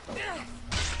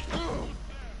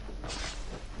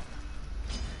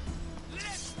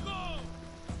 Let's go!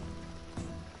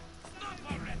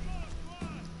 Stop already!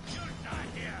 You'll die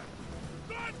here!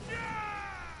 Gotcha!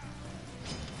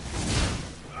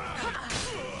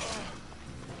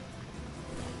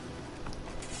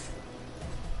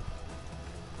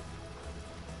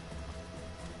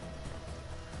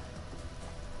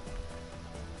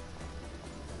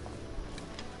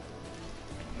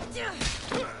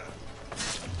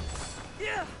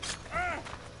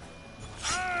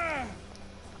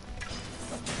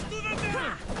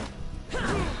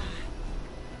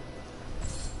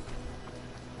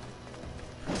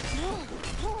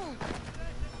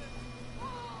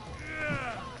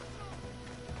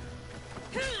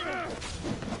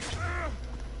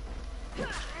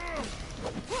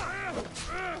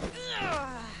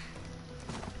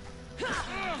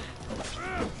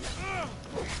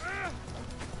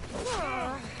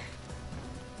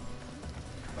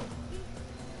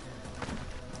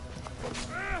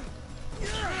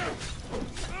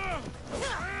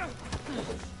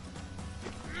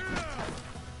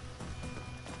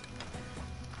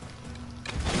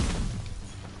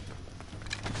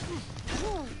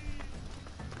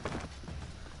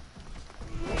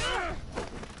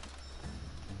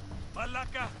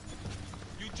 Malaka,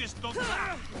 you just don't. You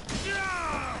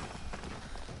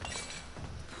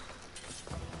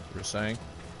were saying?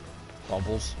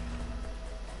 Bumbles.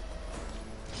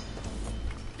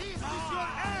 This is your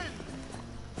end!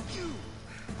 You!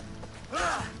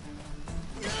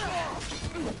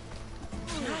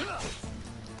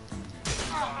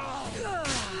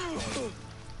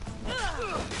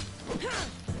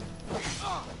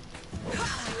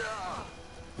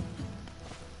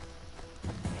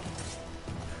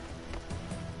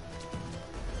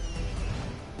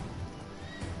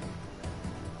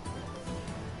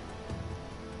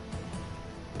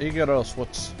 Igaros,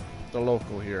 what's the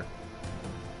local here?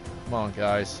 Come on,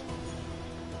 guys.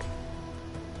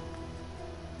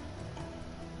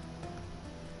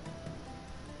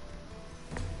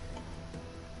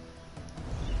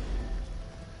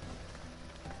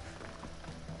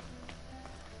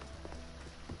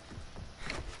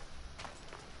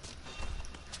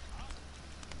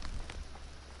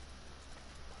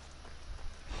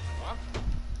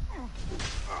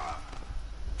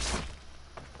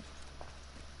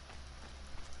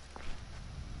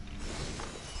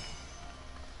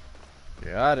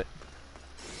 Got it.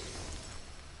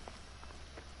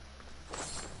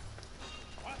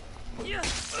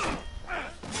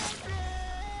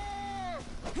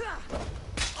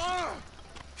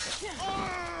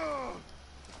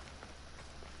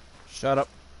 Shut up.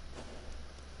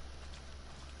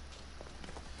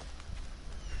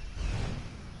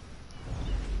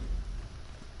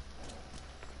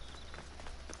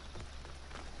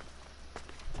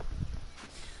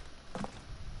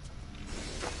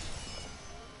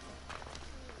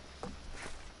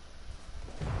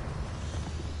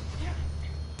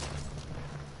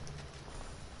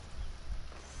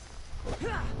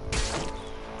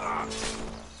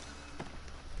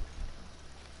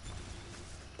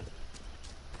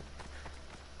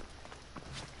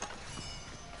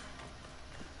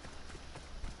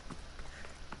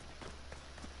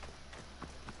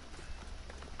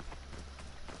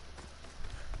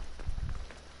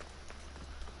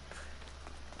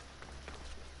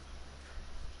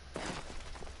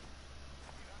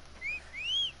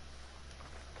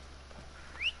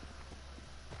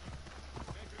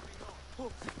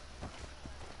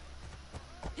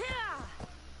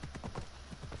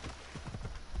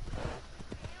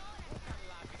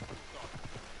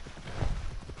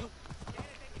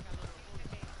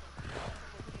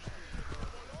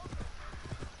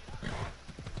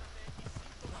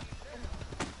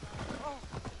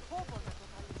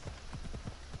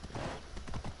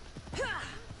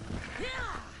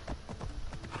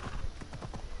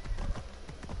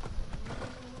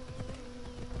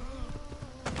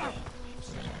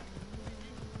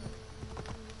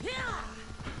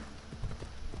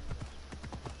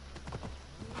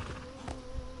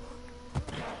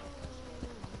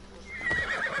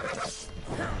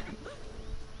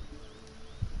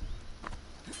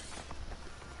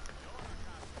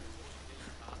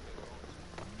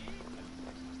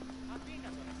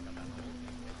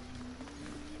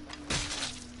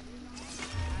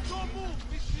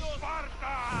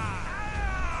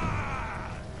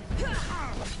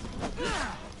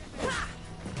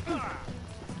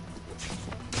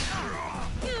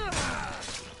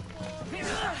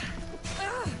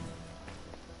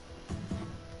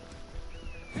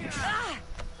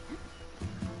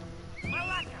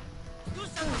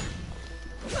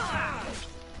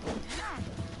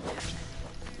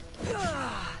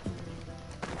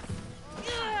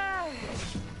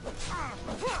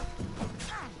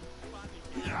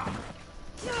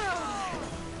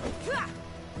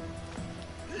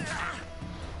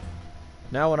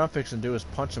 Now what I'm fixing to do is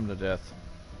punch him to death.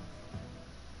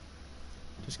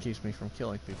 Just keeps me from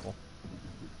killing people.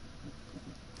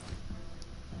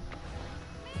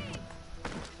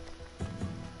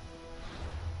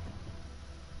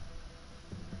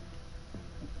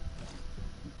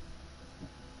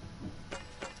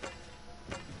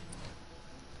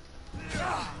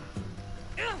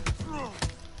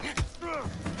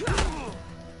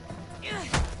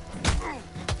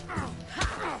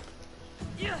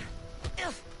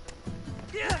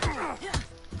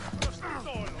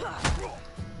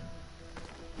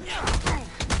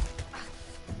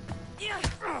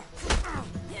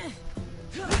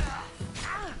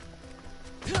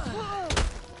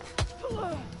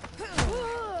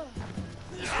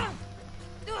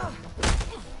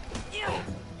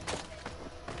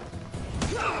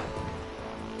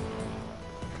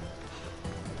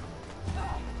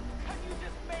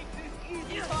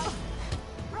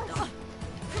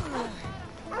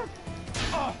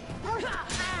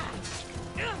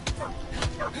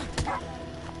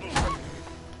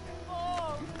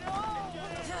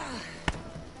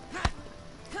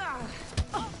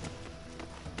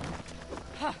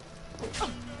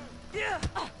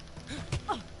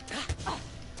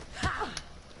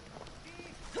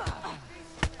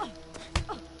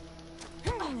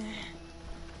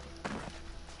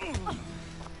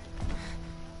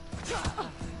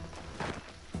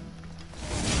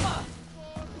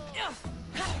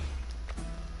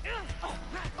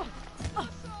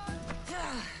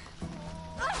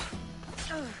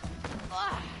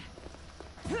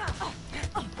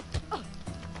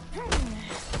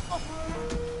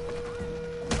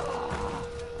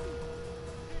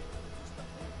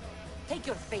 Take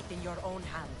your fate in your own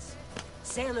hands.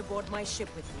 Sail aboard my ship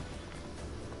with me.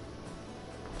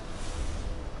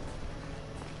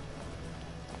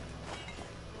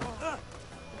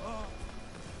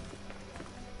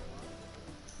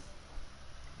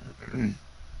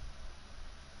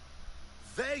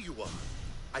 There you are.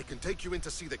 I can take you in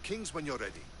to see the kings when you're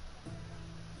ready.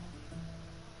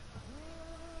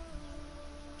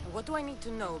 What do I need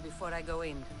to know before I go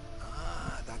in?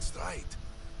 Ah, that's right.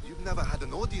 You've never had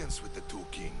an audience with the two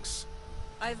kings.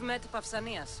 I've met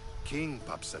Pausanias. King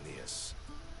Pausanias.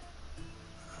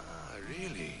 Ah,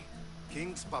 really?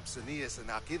 Kings Pausanias and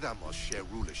Archidamos share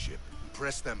rulership.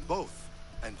 Press them both,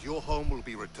 and your home will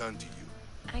be returned to you.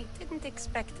 I didn't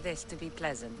expect this to be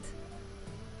pleasant.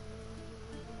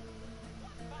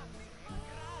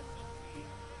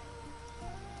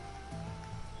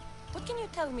 What can you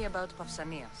tell me about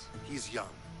Pausanias? He's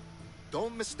young.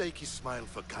 Don't mistake his smile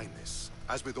for kindness.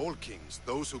 As with all kings,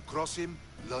 those who cross him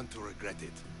learn to regret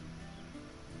it.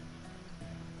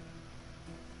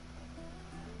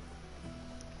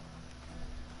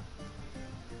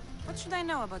 What should I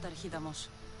know about Archidamos?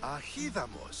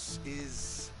 Archidamos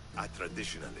is a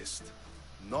traditionalist.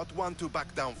 Not one to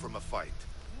back down from a fight.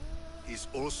 He's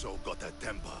also got a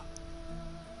temper.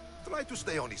 Try to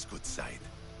stay on his good side.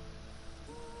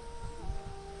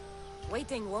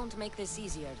 Waiting won't make this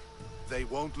easier. They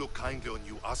won't look kindly on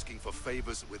you asking for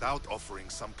favors without offering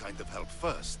some kind of help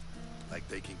first. Like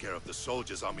taking care of the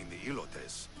soldiers arming the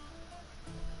Ilotes.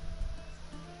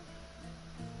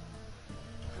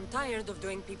 I'm tired of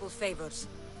doing people favors.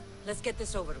 Let's get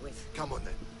this over with. Come on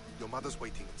then. Your mother's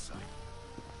waiting inside.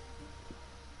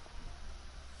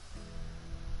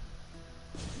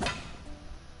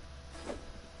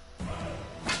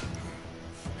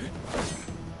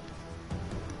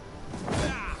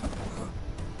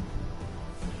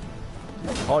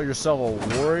 Call yourself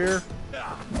a warrior?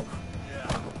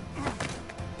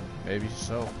 Maybe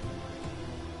so.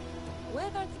 Where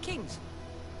are the kings?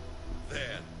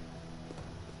 There.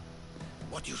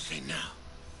 What do you say now?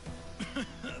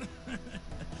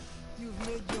 You've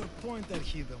made your point,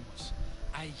 Archidamos.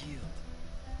 I yield.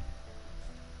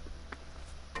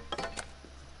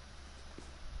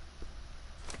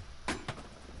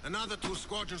 Another 2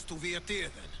 squadrons to Viatir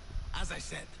then, as I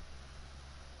said.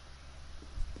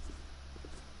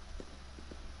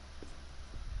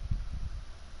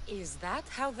 Is that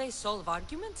how they solve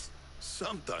arguments?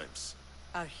 Sometimes.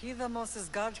 Archidamos'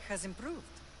 guard has improved.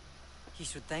 He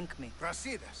should thank me.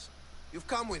 Brasidas, you've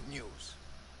come with news.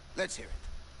 Let's hear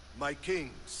it. My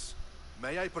kings,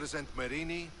 may I present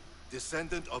Marini,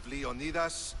 descendant of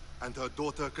Leonidas, and her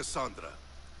daughter Cassandra.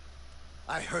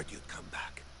 I heard you'd come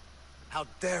back. How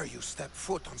dare you step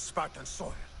foot on Spartan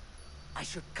soil? I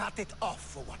should cut it off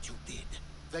for what you did.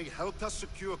 They helped us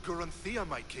secure Corinthia,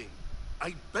 my king.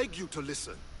 I beg you to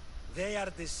listen. They are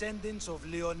descendants of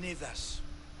Leonidas.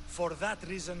 For that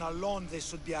reason alone, they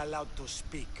should be allowed to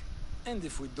speak. And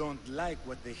if we don't like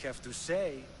what they have to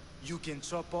say, you can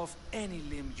chop off any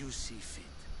limb you see fit.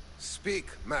 Speak,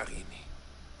 Marini.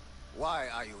 Why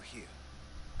are you here?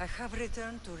 I have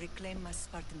returned to reclaim my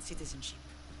Spartan citizenship.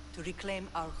 To reclaim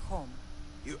our home.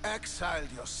 You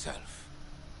exiled yourself.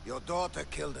 Your daughter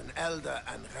killed an elder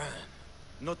and ran.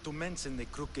 Not to mention the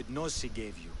crooked nose she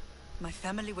gave you. My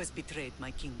family was betrayed,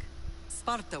 my king.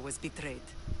 Sparta was betrayed.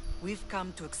 We've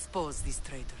come to expose these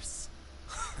traitors.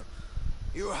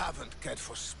 You haven't cared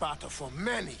for Sparta for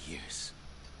many years.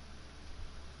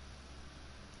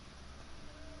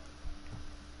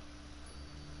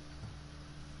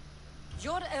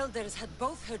 Your elders had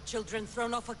both her children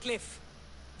thrown off a cliff.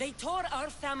 They tore our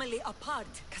family apart.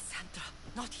 Cassandra,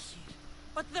 not here.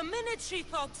 But the minute she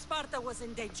thought Sparta was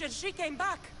in danger, she came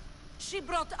back. She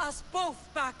brought us both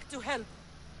back to help.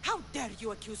 How dare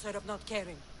you accuse her of not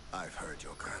caring? I've heard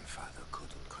your grandfather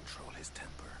couldn't control his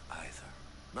temper either.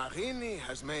 Marini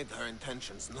has made her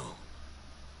intentions known.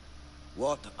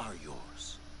 What are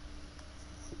yours?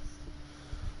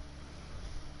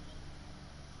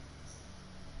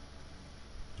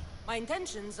 My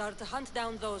intentions are to hunt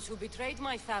down those who betrayed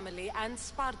my family and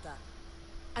Sparta,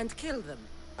 and kill them.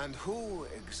 And who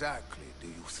exactly do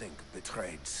you think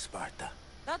betrayed Sparta?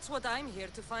 That's what I'm here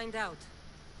to find out.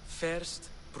 First,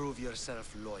 prove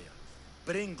yourself loyal.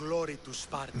 Bring glory to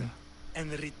Sparta,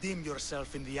 and redeem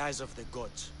yourself in the eyes of the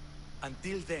gods.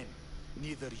 Until then,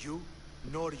 neither you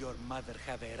nor your mother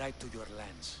have a right to your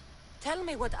lands. Tell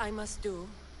me what I must do,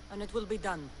 and it will be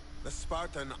done. The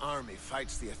Spartan army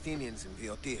fights the Athenians in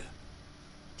Boeotia.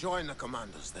 Join the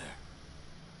commandos there.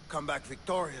 Come back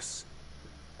victorious,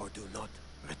 or do not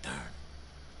return.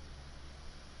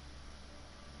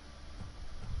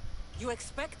 You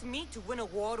expect me to win a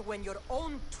war when your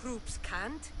own troops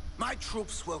can't? My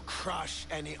troops will crush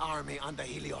any army under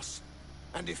Helios.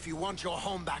 And if you want your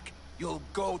home back, you'll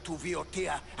go to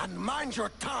Boeotia and mind your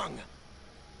tongue!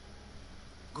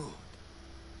 Good.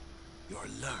 You're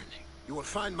learning. You will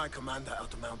find my commander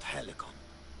out of Mount Helicon.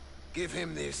 Give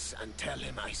him this and tell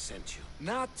him I sent you.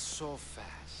 Not so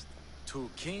fast. 2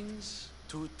 kings,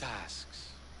 2 tasks.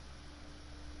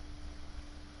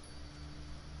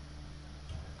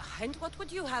 And what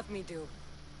would you have me do?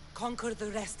 Conquer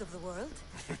the rest of the world?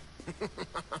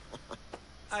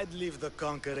 I'd leave the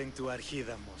conquering to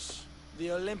Archidamos.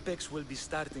 The Olympics will be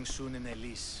starting soon in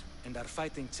Elise, and our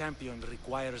fighting champion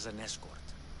requires an escort.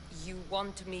 You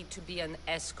want me to be an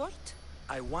escort?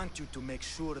 I want you to make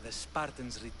sure the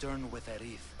Spartans return with a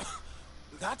wreath.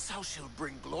 That's how she'll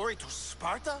bring glory to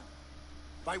Sparta?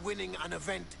 By winning an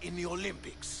event in the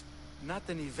Olympics? Not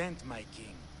an event, my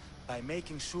king. By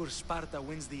making sure Sparta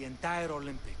wins the entire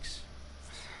Olympics.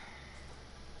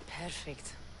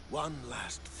 Perfect. One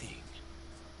last thing.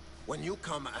 When you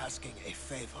come asking a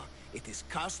favor, it is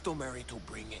customary to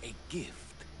bring a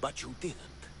gift, but you didn't.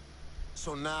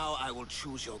 So now I will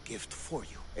choose your gift for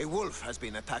you. A wolf has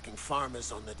been attacking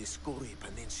farmers on the Discuri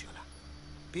Peninsula.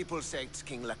 People say it's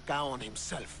King Lycaon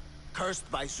himself, cursed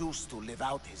by Zeus to live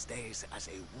out his days as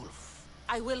a wolf.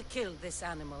 I will kill this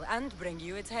animal and bring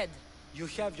you its head. You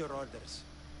have your orders.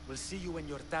 We'll see you when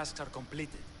your tasks are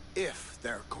completed. If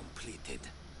they're completed.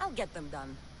 I'll get them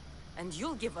done. And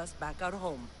you'll give us back our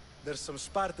home. There's some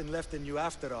Spartan left in you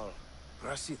after all.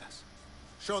 Brasidas.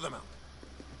 Show them out.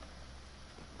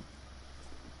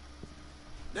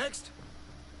 Next.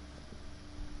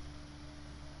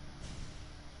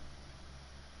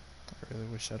 I really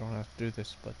wish I don't have to do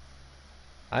this, but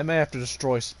I may have to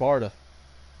destroy Sparta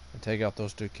and take out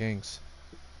those 2 kings.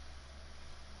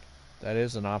 That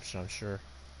is an option, I'm sure.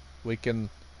 Weaken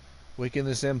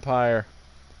this empire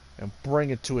and bring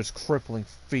it to its crippling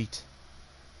feet.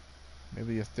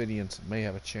 Maybe the Athenians may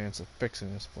have a chance of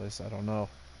fixing this place, I don't know.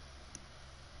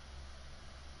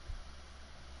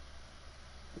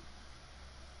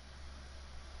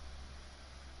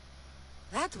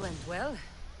 That went well.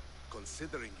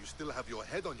 Considering you still have your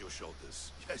head on your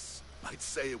shoulders, yes, I'd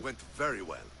say it went very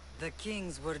well. The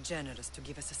kings were generous to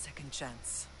give us a second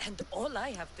chance. And all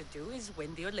I have to do is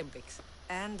win the Olympics.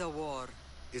 And a war.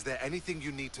 Is there anything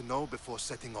you need to know before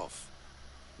setting off?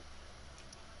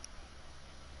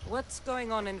 What's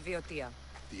going on in Boeotia?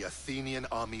 The Athenian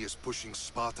army is pushing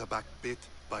Sparta back bit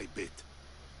by bit.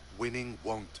 Winning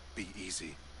won't be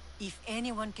easy. If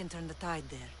anyone can turn the tide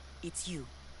there, it's you.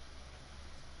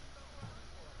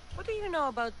 What do you know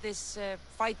about this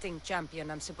fighting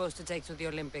champion I'm supposed to take to the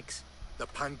Olympics? The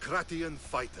Pancratian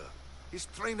fighter. His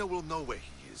trainer will know where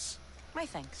he is. My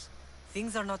thanks.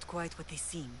 Things are not quite what they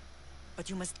seem, but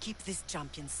you must keep this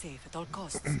champion safe at all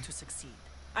costs to succeed.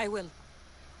 I will.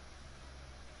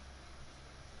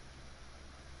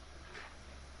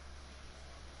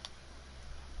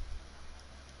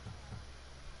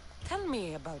 Tell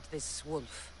me about this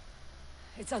wolf.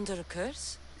 It's under a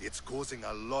curse? It's causing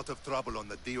a lot of trouble on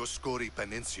the Dioscuri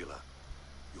Peninsula.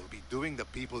 You'll be doing the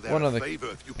people there One a of the- favor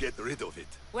if you get rid of it.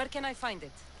 Where can I find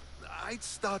it? I'd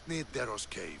start near Deros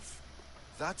Cave.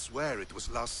 That's where it was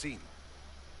last seen.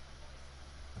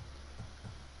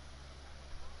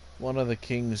 One of the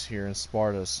kings here in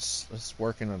Sparta is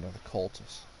working under the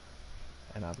cultists.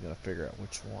 And I'm gonna figure out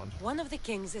which one. One of the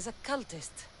kings is a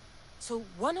cultist. So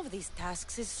one of these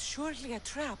tasks is surely a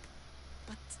trap.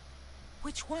 But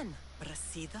which one?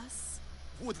 Brasidas?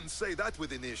 Wouldn't say that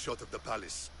within earshot of the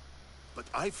palace. But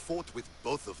I've fought with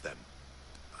both of them.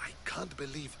 I can't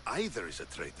believe either is a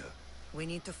traitor. We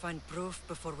need to find proof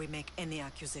before we make any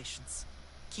accusations.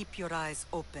 Keep your eyes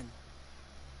open.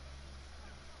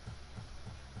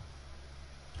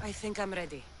 I think I'm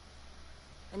ready.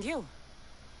 And you?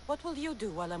 What will you do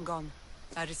while I'm gone?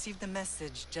 I received a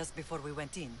message just before we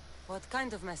went in. What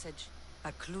kind of message?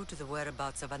 A clue to the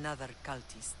whereabouts of another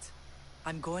cultist.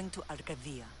 I'm going to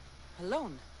Arcadia.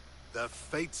 Alone? The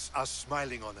fates are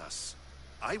smiling on us.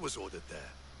 I was ordered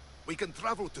there. We can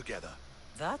travel together.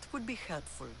 That would be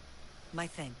helpful. My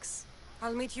thanks.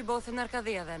 I'll meet you both in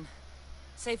Arcadia then.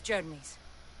 Safe journeys.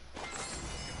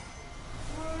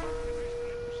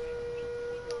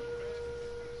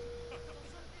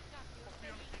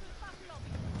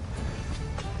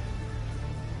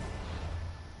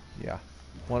 Yeah,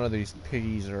 one of these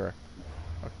piggies are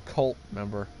a cult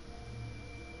member.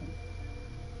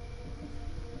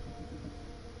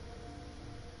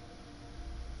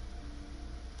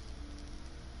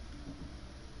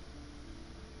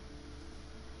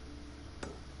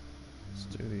 Let's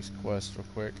do these quests real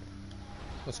quick.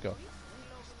 Let's go.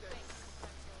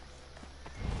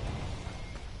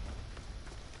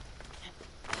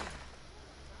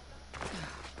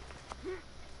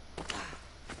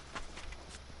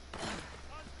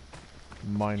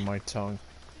 Mind my tongue.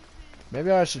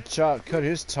 Maybe I should cut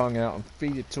his tongue out and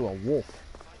feed it to a wolf.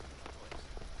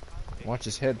 Watch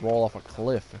his head roll off a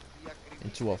cliff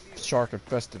into a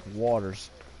shark-infested waters.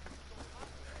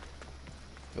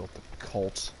 Built the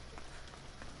cults.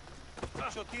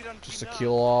 Just to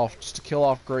kill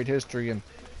off great history and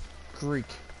Greek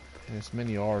and its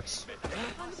many arts.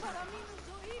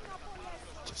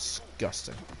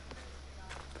 Disgusting.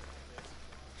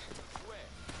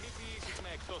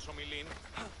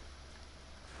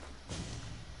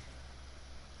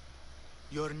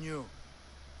 You're new.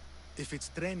 If it's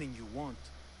training you want,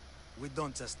 we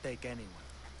don't just take anyone.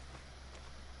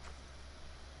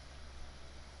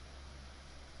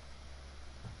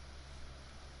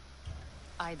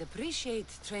 I'd appreciate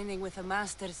training with a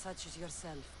master such as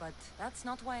yourself, but that's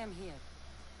not why I'm here.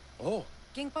 Oh,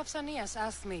 King Pausanias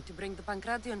asked me to bring the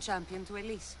Pancratian champion to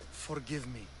Elise. forgive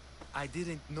me. I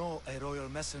didn't know a royal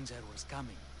messenger was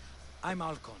coming. I'm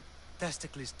Alcon,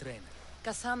 Testicles' trainer.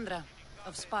 Cassandra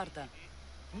of Sparta.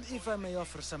 If I may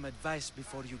offer some advice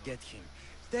before you get him,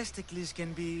 Testicles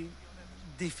can be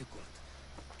difficult.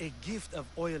 A gift of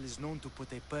oil is known to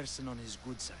put a person on his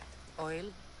good side. Oil?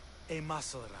 A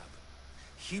muscle rub.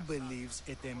 He believes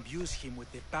it imbues him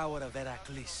with the power of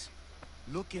Heracles.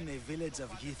 Look in the village of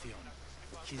Githion.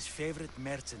 His favorite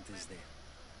merchant is there.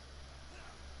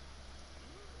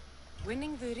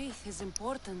 Winning the wreath is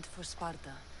important for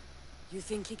Sparta. You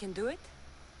think he can do it?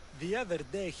 The other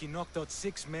day he knocked out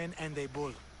 6 men and a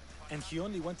bull. And he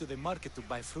only went to the market to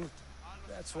buy fruit.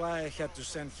 That's why I had to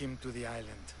send him to the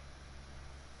island.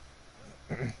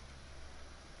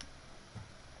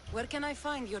 Where can I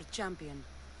find your champion?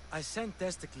 I sent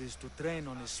Testicles to train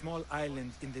on a small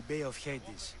island in the Bay of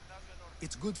Hades.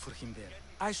 It's good for him there,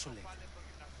 isolated,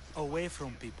 away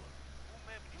from people.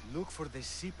 Look for the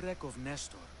shipwreck of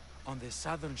Nestor on the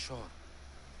southern shore.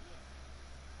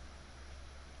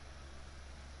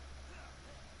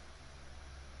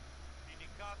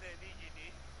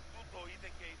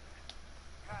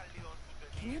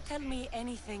 Can you tell me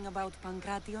anything about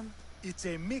Pancration? It's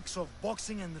a mix of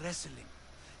boxing and wrestling.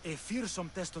 A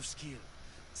fearsome test of skill.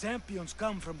 Champions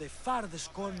come from the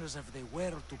farthest corners of the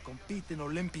world to compete in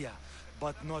Olympia,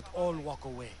 but not all walk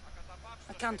away.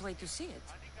 I can't wait to see it.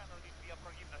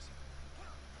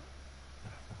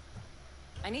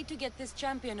 I need to get this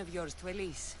champion of yours to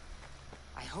Elise.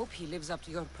 I hope he lives up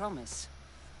to your promise.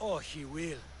 Oh, he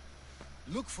will.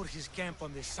 Look for his camp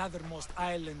on the southernmost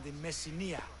island in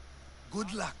Messenia.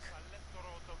 Good luck.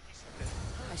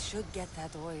 I should get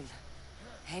that oil.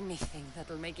 Anything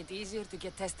that'll make it easier to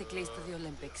get Testicles to the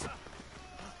Olympics.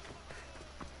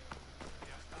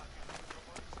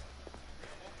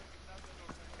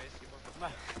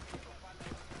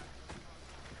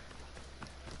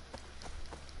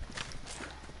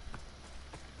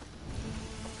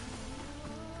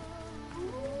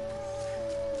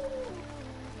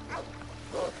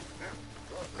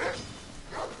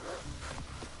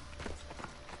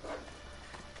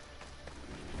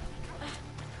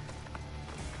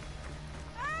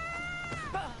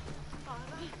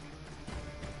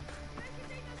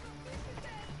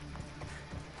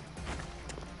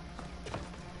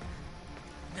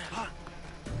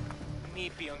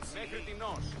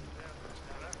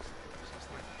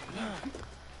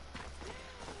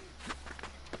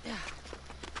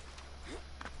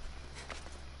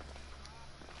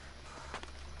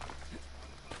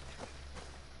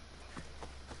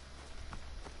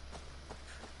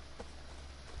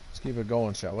 Let's keep it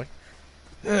going, shall we?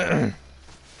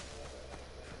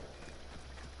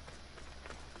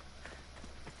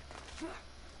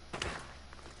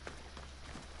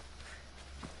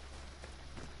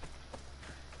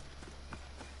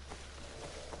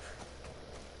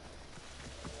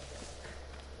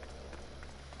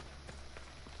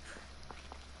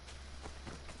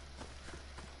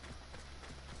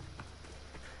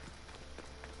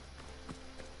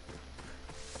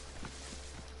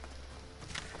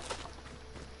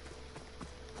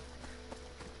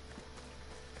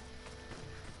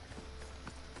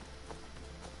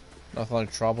 Nothing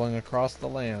like traveling across the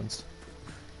lands.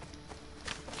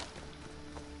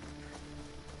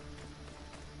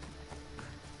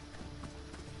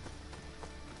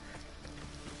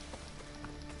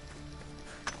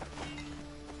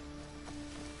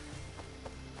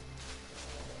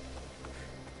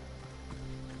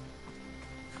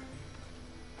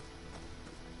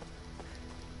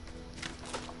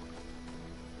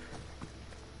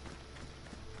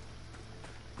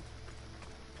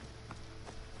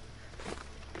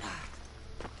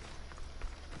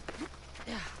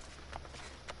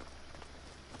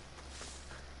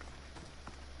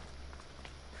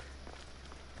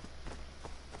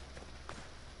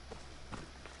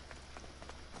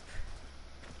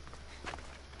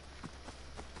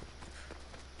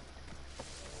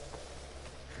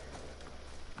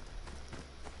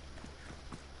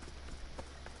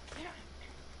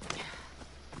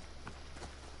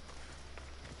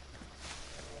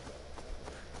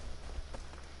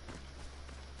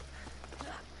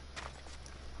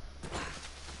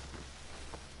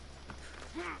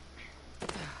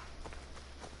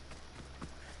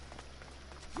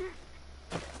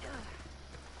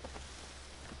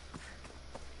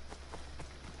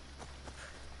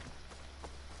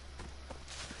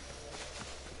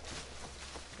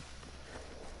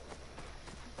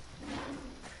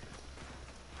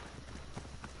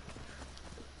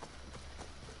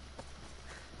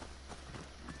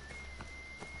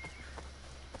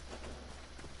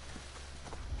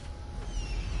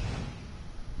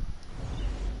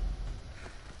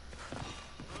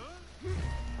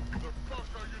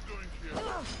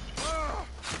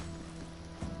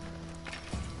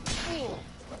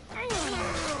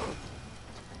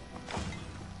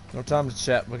 No time to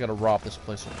chat. We gotta rob this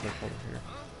place real quick over here.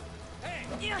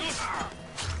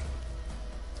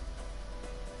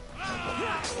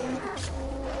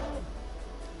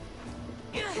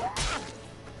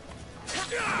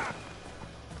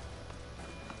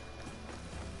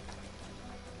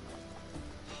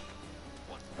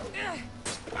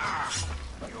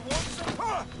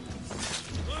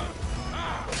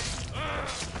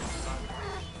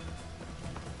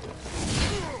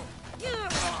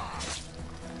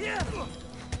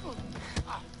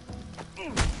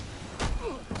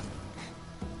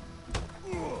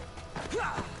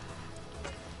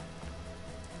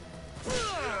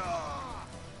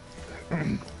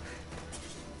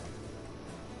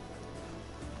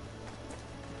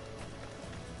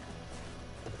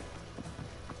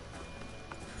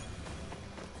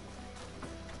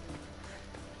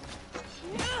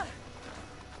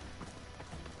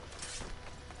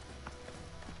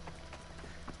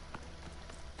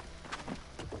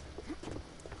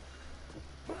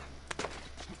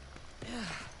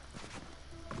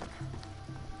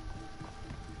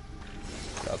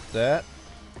 Got that.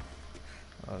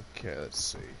 Okay, let's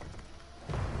see.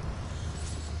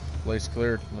 Place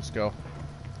cleared. Let's go.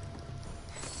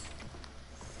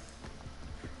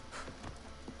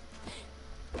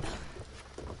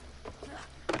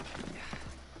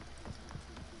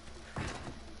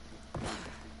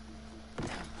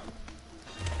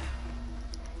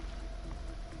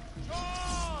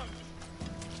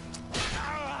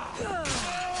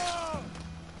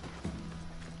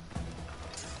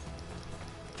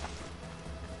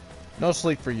 No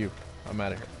sleep for you. I'm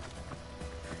out of here.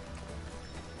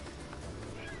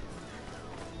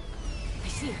 I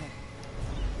see her.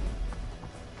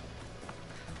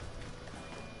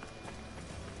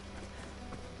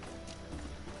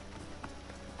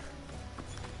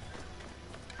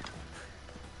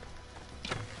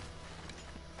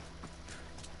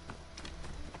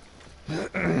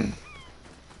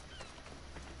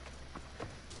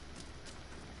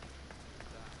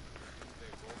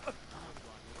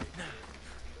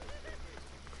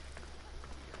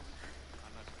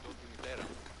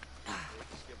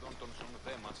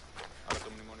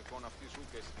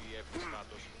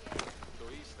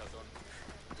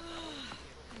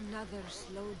 Another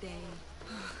slow day.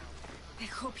 I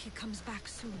hope he comes back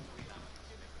soon.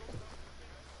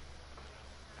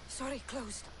 Sorry,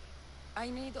 closed. I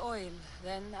need oil,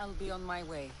 then I'll be on my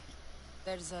way.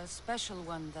 There's a special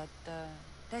one that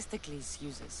Testicles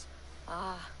uses.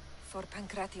 Ah, for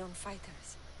Pancration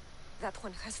fighters. That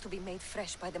one has to be made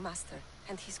fresh by the master,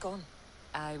 and he's gone.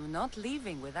 I'm not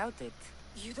leaving without it.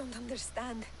 You don't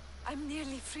understand. I'm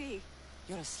nearly free.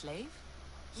 You're a slave?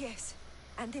 Yes,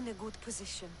 and in a good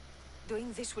position.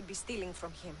 Doing this would be stealing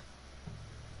from him.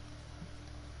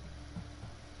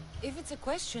 If it's a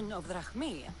question of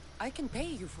drachmi, I can pay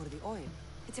you for the oil.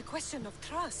 It's a question of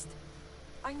trust.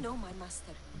 I know my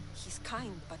master. He's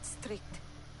kind but strict.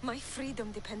 My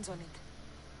freedom depends on it.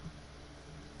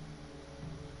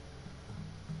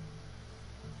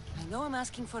 I know I'm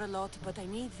asking for a lot, but I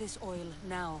need this oil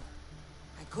now.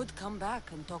 I could come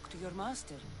back and talk to your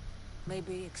master.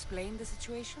 Maybe explain the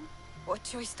situation? What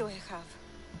choice do I have?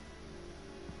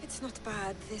 It's not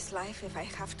bad, this life, if I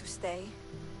have to stay.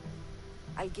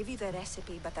 I'll give you the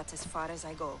recipe, but that's as far as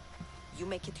I go. You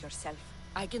make it yourself.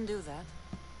 I can do that.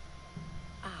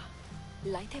 Ah,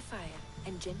 light a fire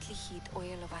and gently heat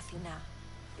oil of Athena.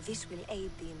 This will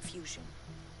aid the infusion.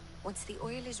 Once the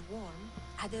oil is warm,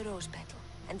 add a rose petal,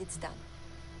 and it's done.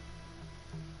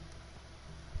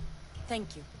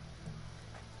 Thank you.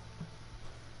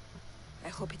 I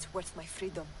hope it's worth my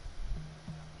freedom.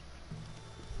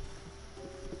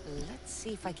 Let's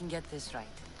see if I can get this right.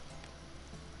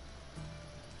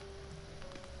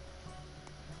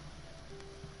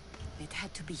 It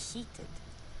had to be heated.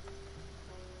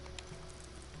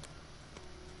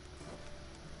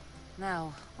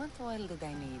 Now, what oil did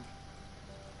I need?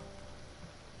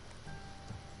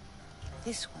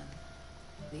 This one.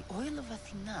 The oil of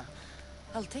Athena.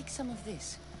 I'll take some of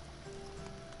this.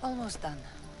 Almost done.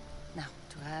 Now,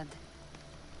 to add...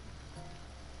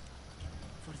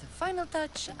 For the final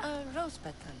touch, a rose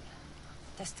petal.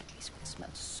 Testicles will smell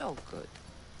so good.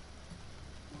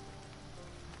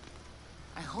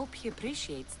 I hope he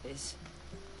appreciates this.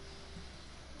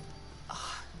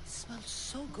 Ah, it smells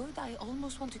so good, I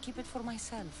almost want to keep it for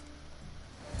myself.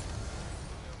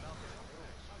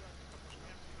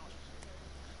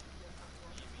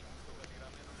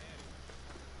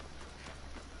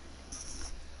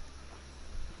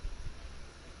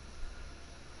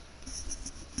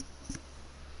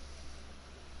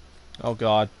 Oh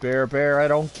god, bear, I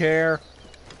don't care.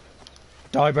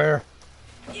 Die, bear.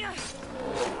 Yeah.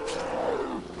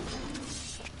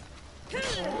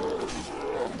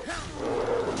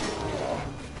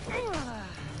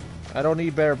 I don't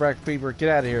need bear Brackett fever. Get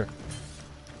out of here.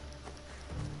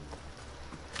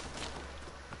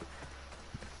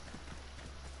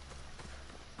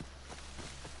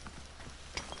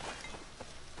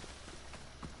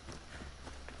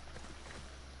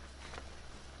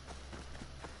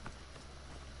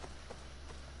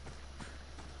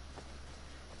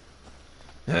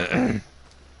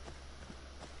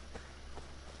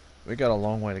 We got a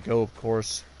long way to go, of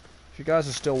course. If you guys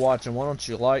are still watching, why don't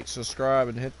you like, subscribe,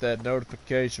 and hit that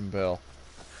notification bell.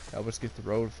 Help us get the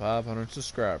road to 500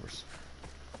 subscribers.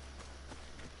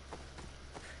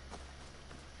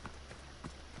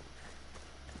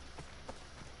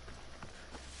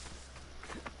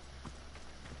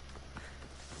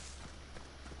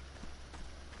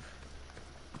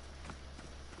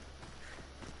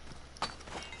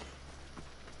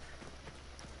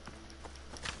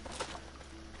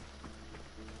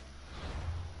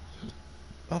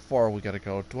 How far we gotta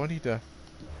go? Do I need to...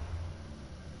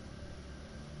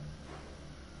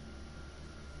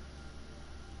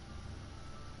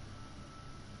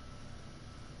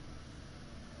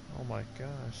 Oh my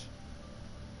gosh.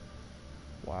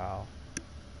 Wow.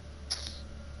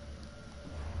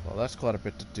 Well, that's quite a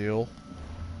bit to deal.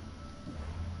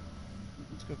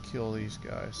 Let's go kill these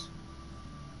guys.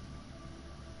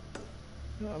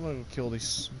 No, I'm gonna go kill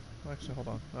these... Actually, hold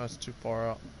on. No, that's too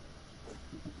far out.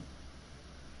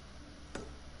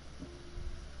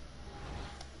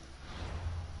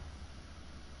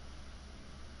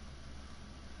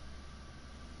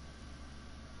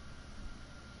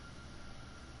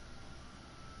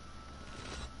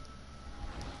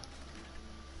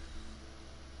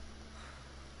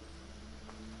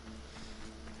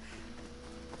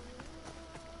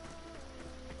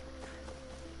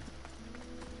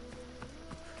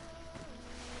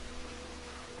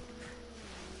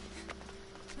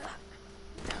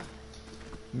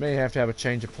 May have to have a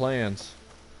change of plans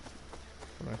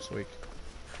for next week.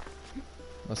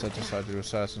 Unless I decide to do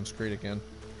Assassin's Creed again.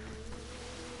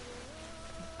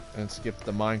 And skip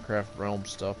the Minecraft realm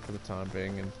stuff for the time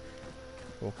being and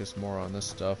focus more on this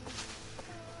stuff.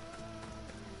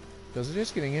 Because it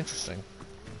is getting interesting.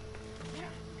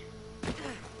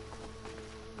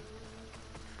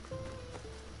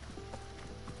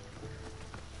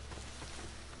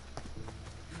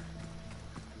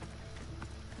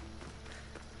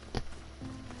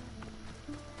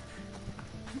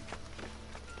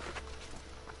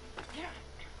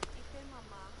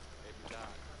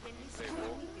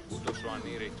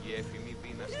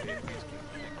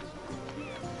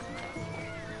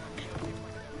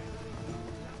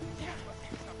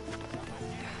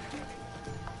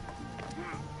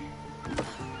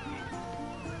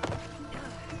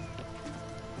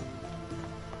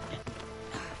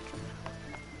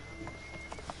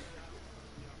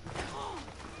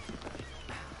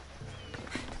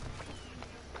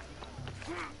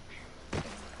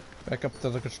 Back up to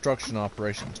the construction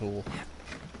operation tool.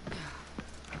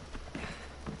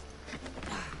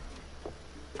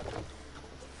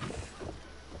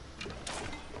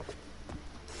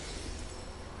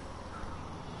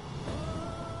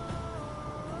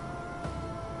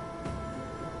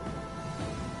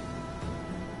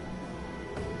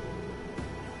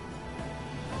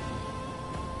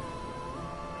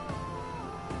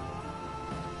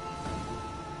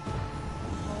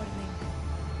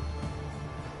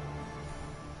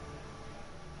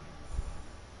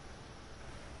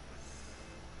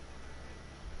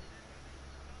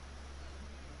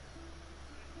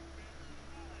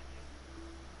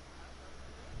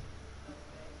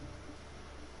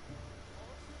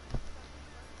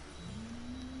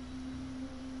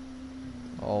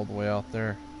 All the way out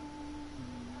there.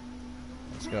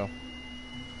 Let's go.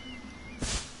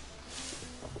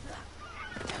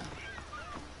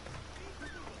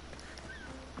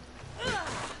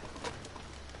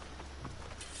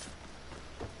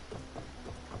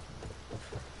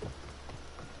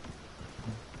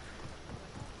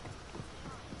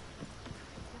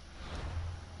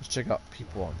 Let's check out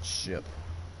people on the ship.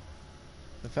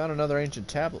 I found another ancient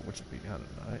tablet, which would be kind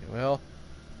of nice. Well,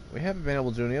 we haven't been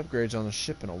able to do any upgrades on the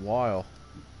ship in a while.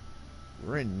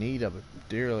 We're in need of it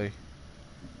dearly.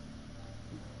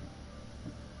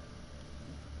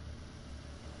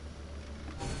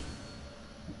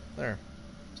 There.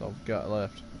 That's all we've got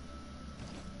left.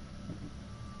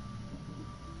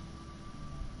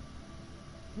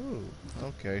 Ooh.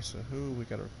 Okay, so who we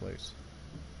gotta replace?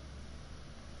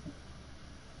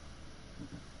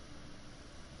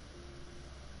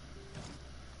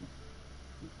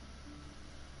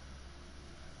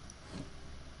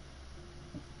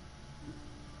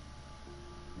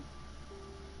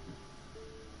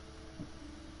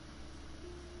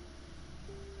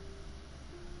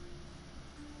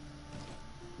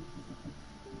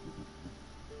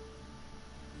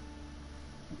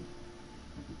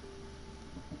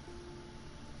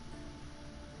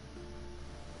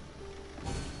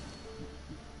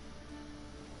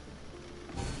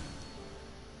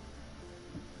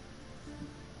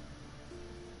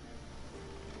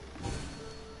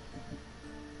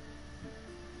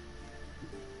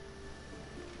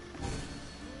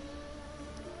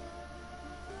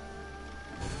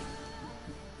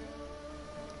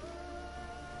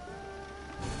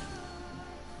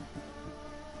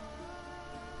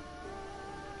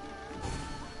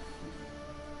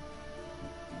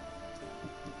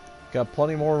 Got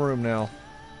plenty more room now.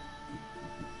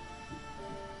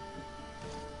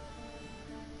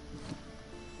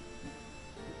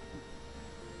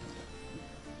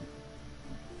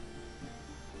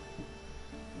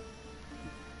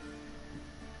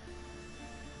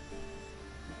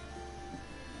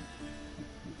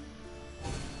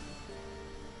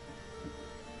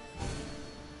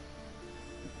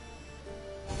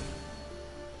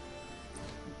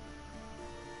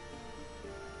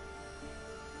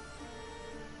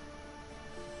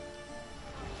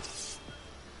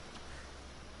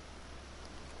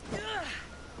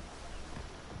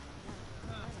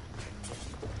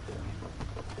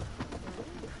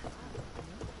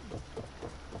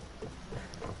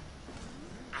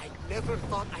 Never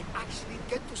thought I'd actually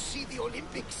get to see the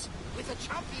Olympics with a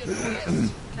champion who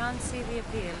is. Can't see the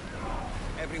appeal.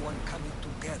 Everyone coming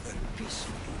together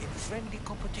peacefully in friendly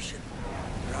competition,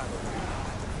 rather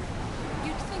than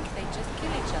You'd think they'd just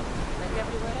kill each other, like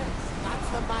everywhere else. That's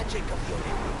the magic of the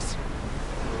Olympics.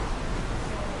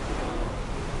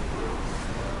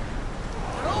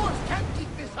 The rowers can't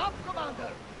keep this up,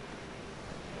 Commander.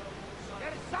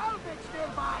 There's salvage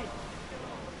nearby.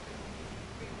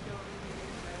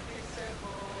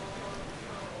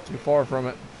 far from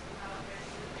it.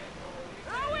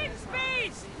 Throwing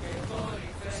speed!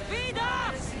 Speed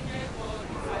up!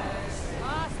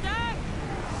 Faster!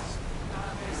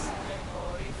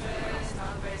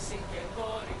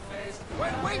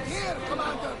 Wait here,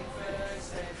 Commander!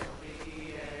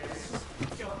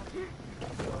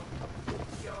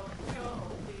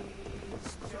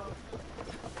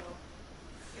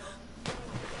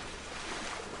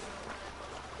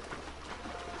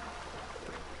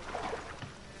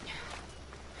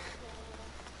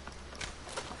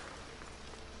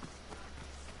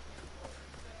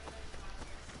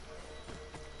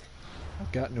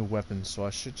 I've got new weapons, so I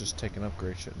should just take an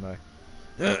upgrade, shouldn't I?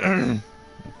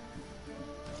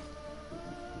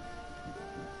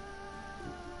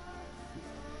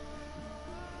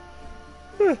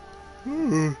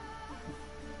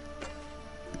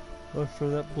 After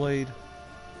that blade.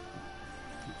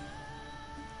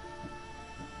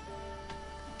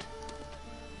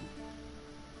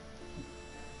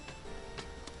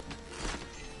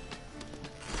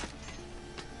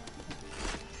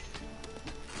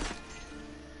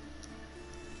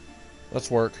 Let's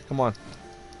work. Come on.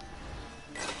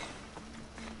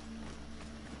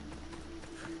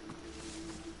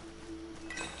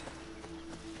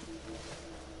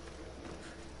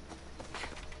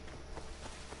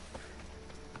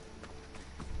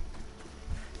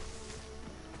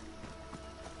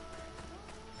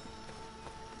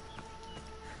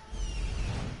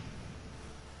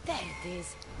 There it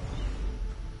is.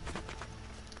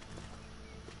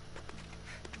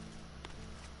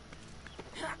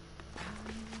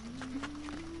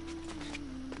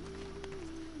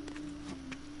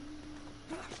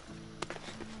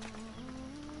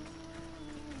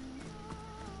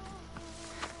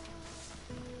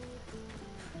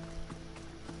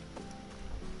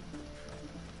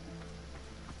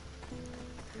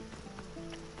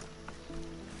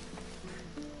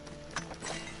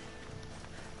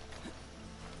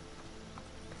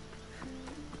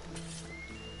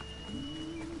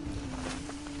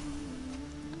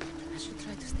 I should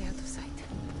try to stay out of sight.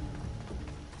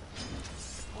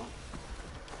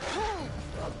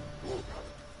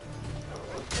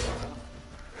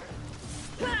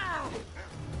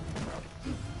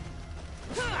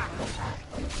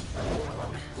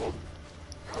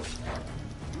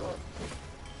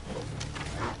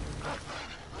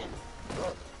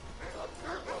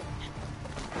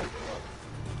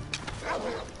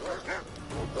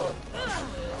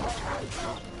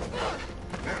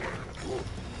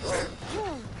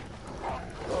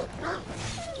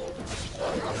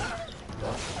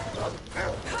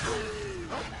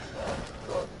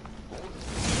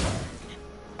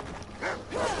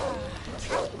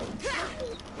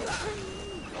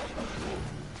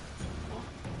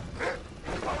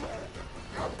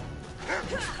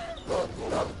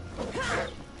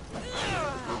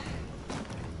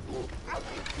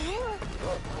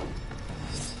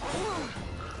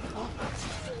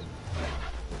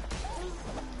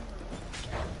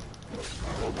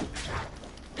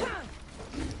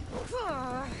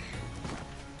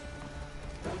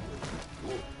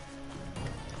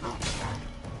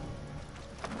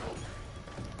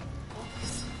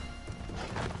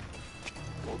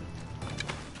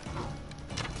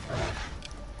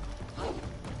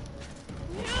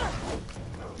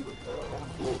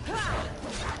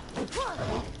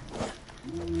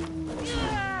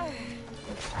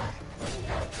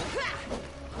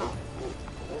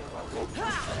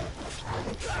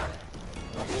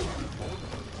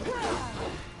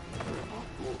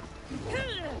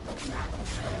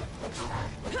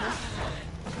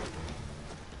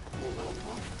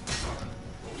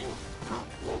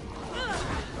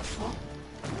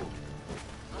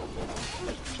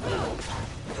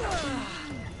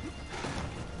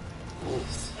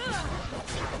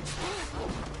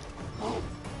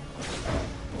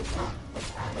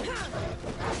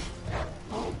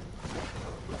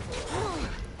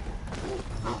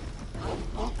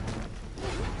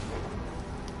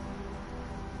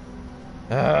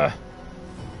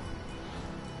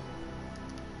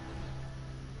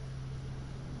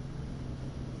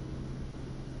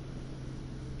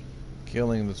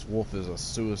 Killing this wolf is a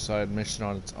suicide mission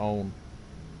on its own.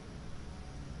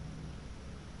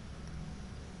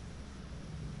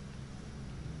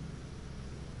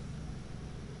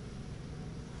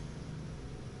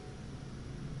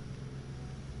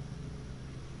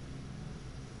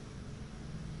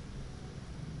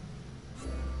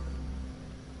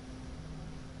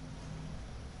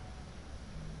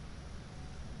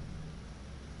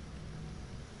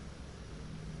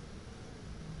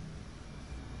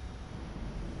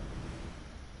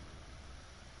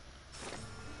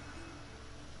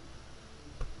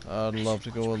 I'd love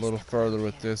to go a little further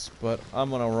with this, but I'm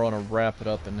gonna want to wrap it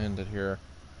up and end it here.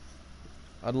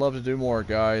 I'd love to do more,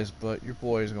 guys, but your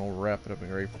boy is gonna wrap it up and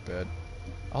get ready for bed.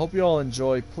 I hope you all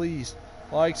enjoy. Please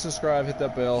like, subscribe, hit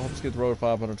that bell. Help us get the road to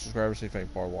 500 subscribers. See if any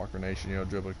part of Walker Nation, you know,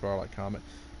 dribble, bar, like, comment.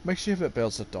 Make sure you hit that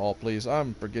bell set to all, please.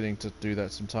 I'm forgetting to do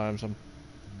that sometimes. I'm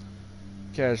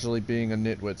casually being a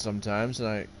nitwit sometimes, and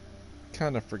I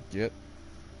kind of forget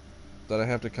that I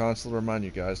have to constantly remind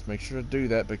you guys to make sure to do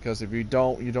that, because if you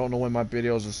don't know when my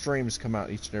videos or streams come out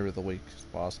each and every other week as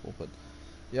possible. But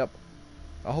yep,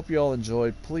 I hope you all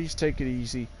enjoyed. Please take it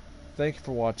easy. Thank you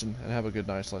for watching, and have a good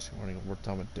night / morning, or what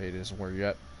time of day it is and where you're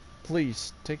at.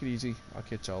 Please take it easy. I'll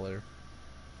catch y'all later.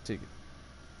 Take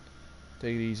it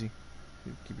easy.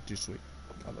 Keep it too sweet.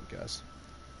 I love you guys.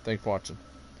 Thanks for watching.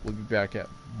 We'll be back at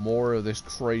more of this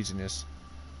craziness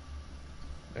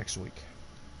next week.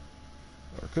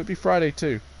 Or it could be Friday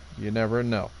too. You never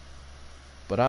know.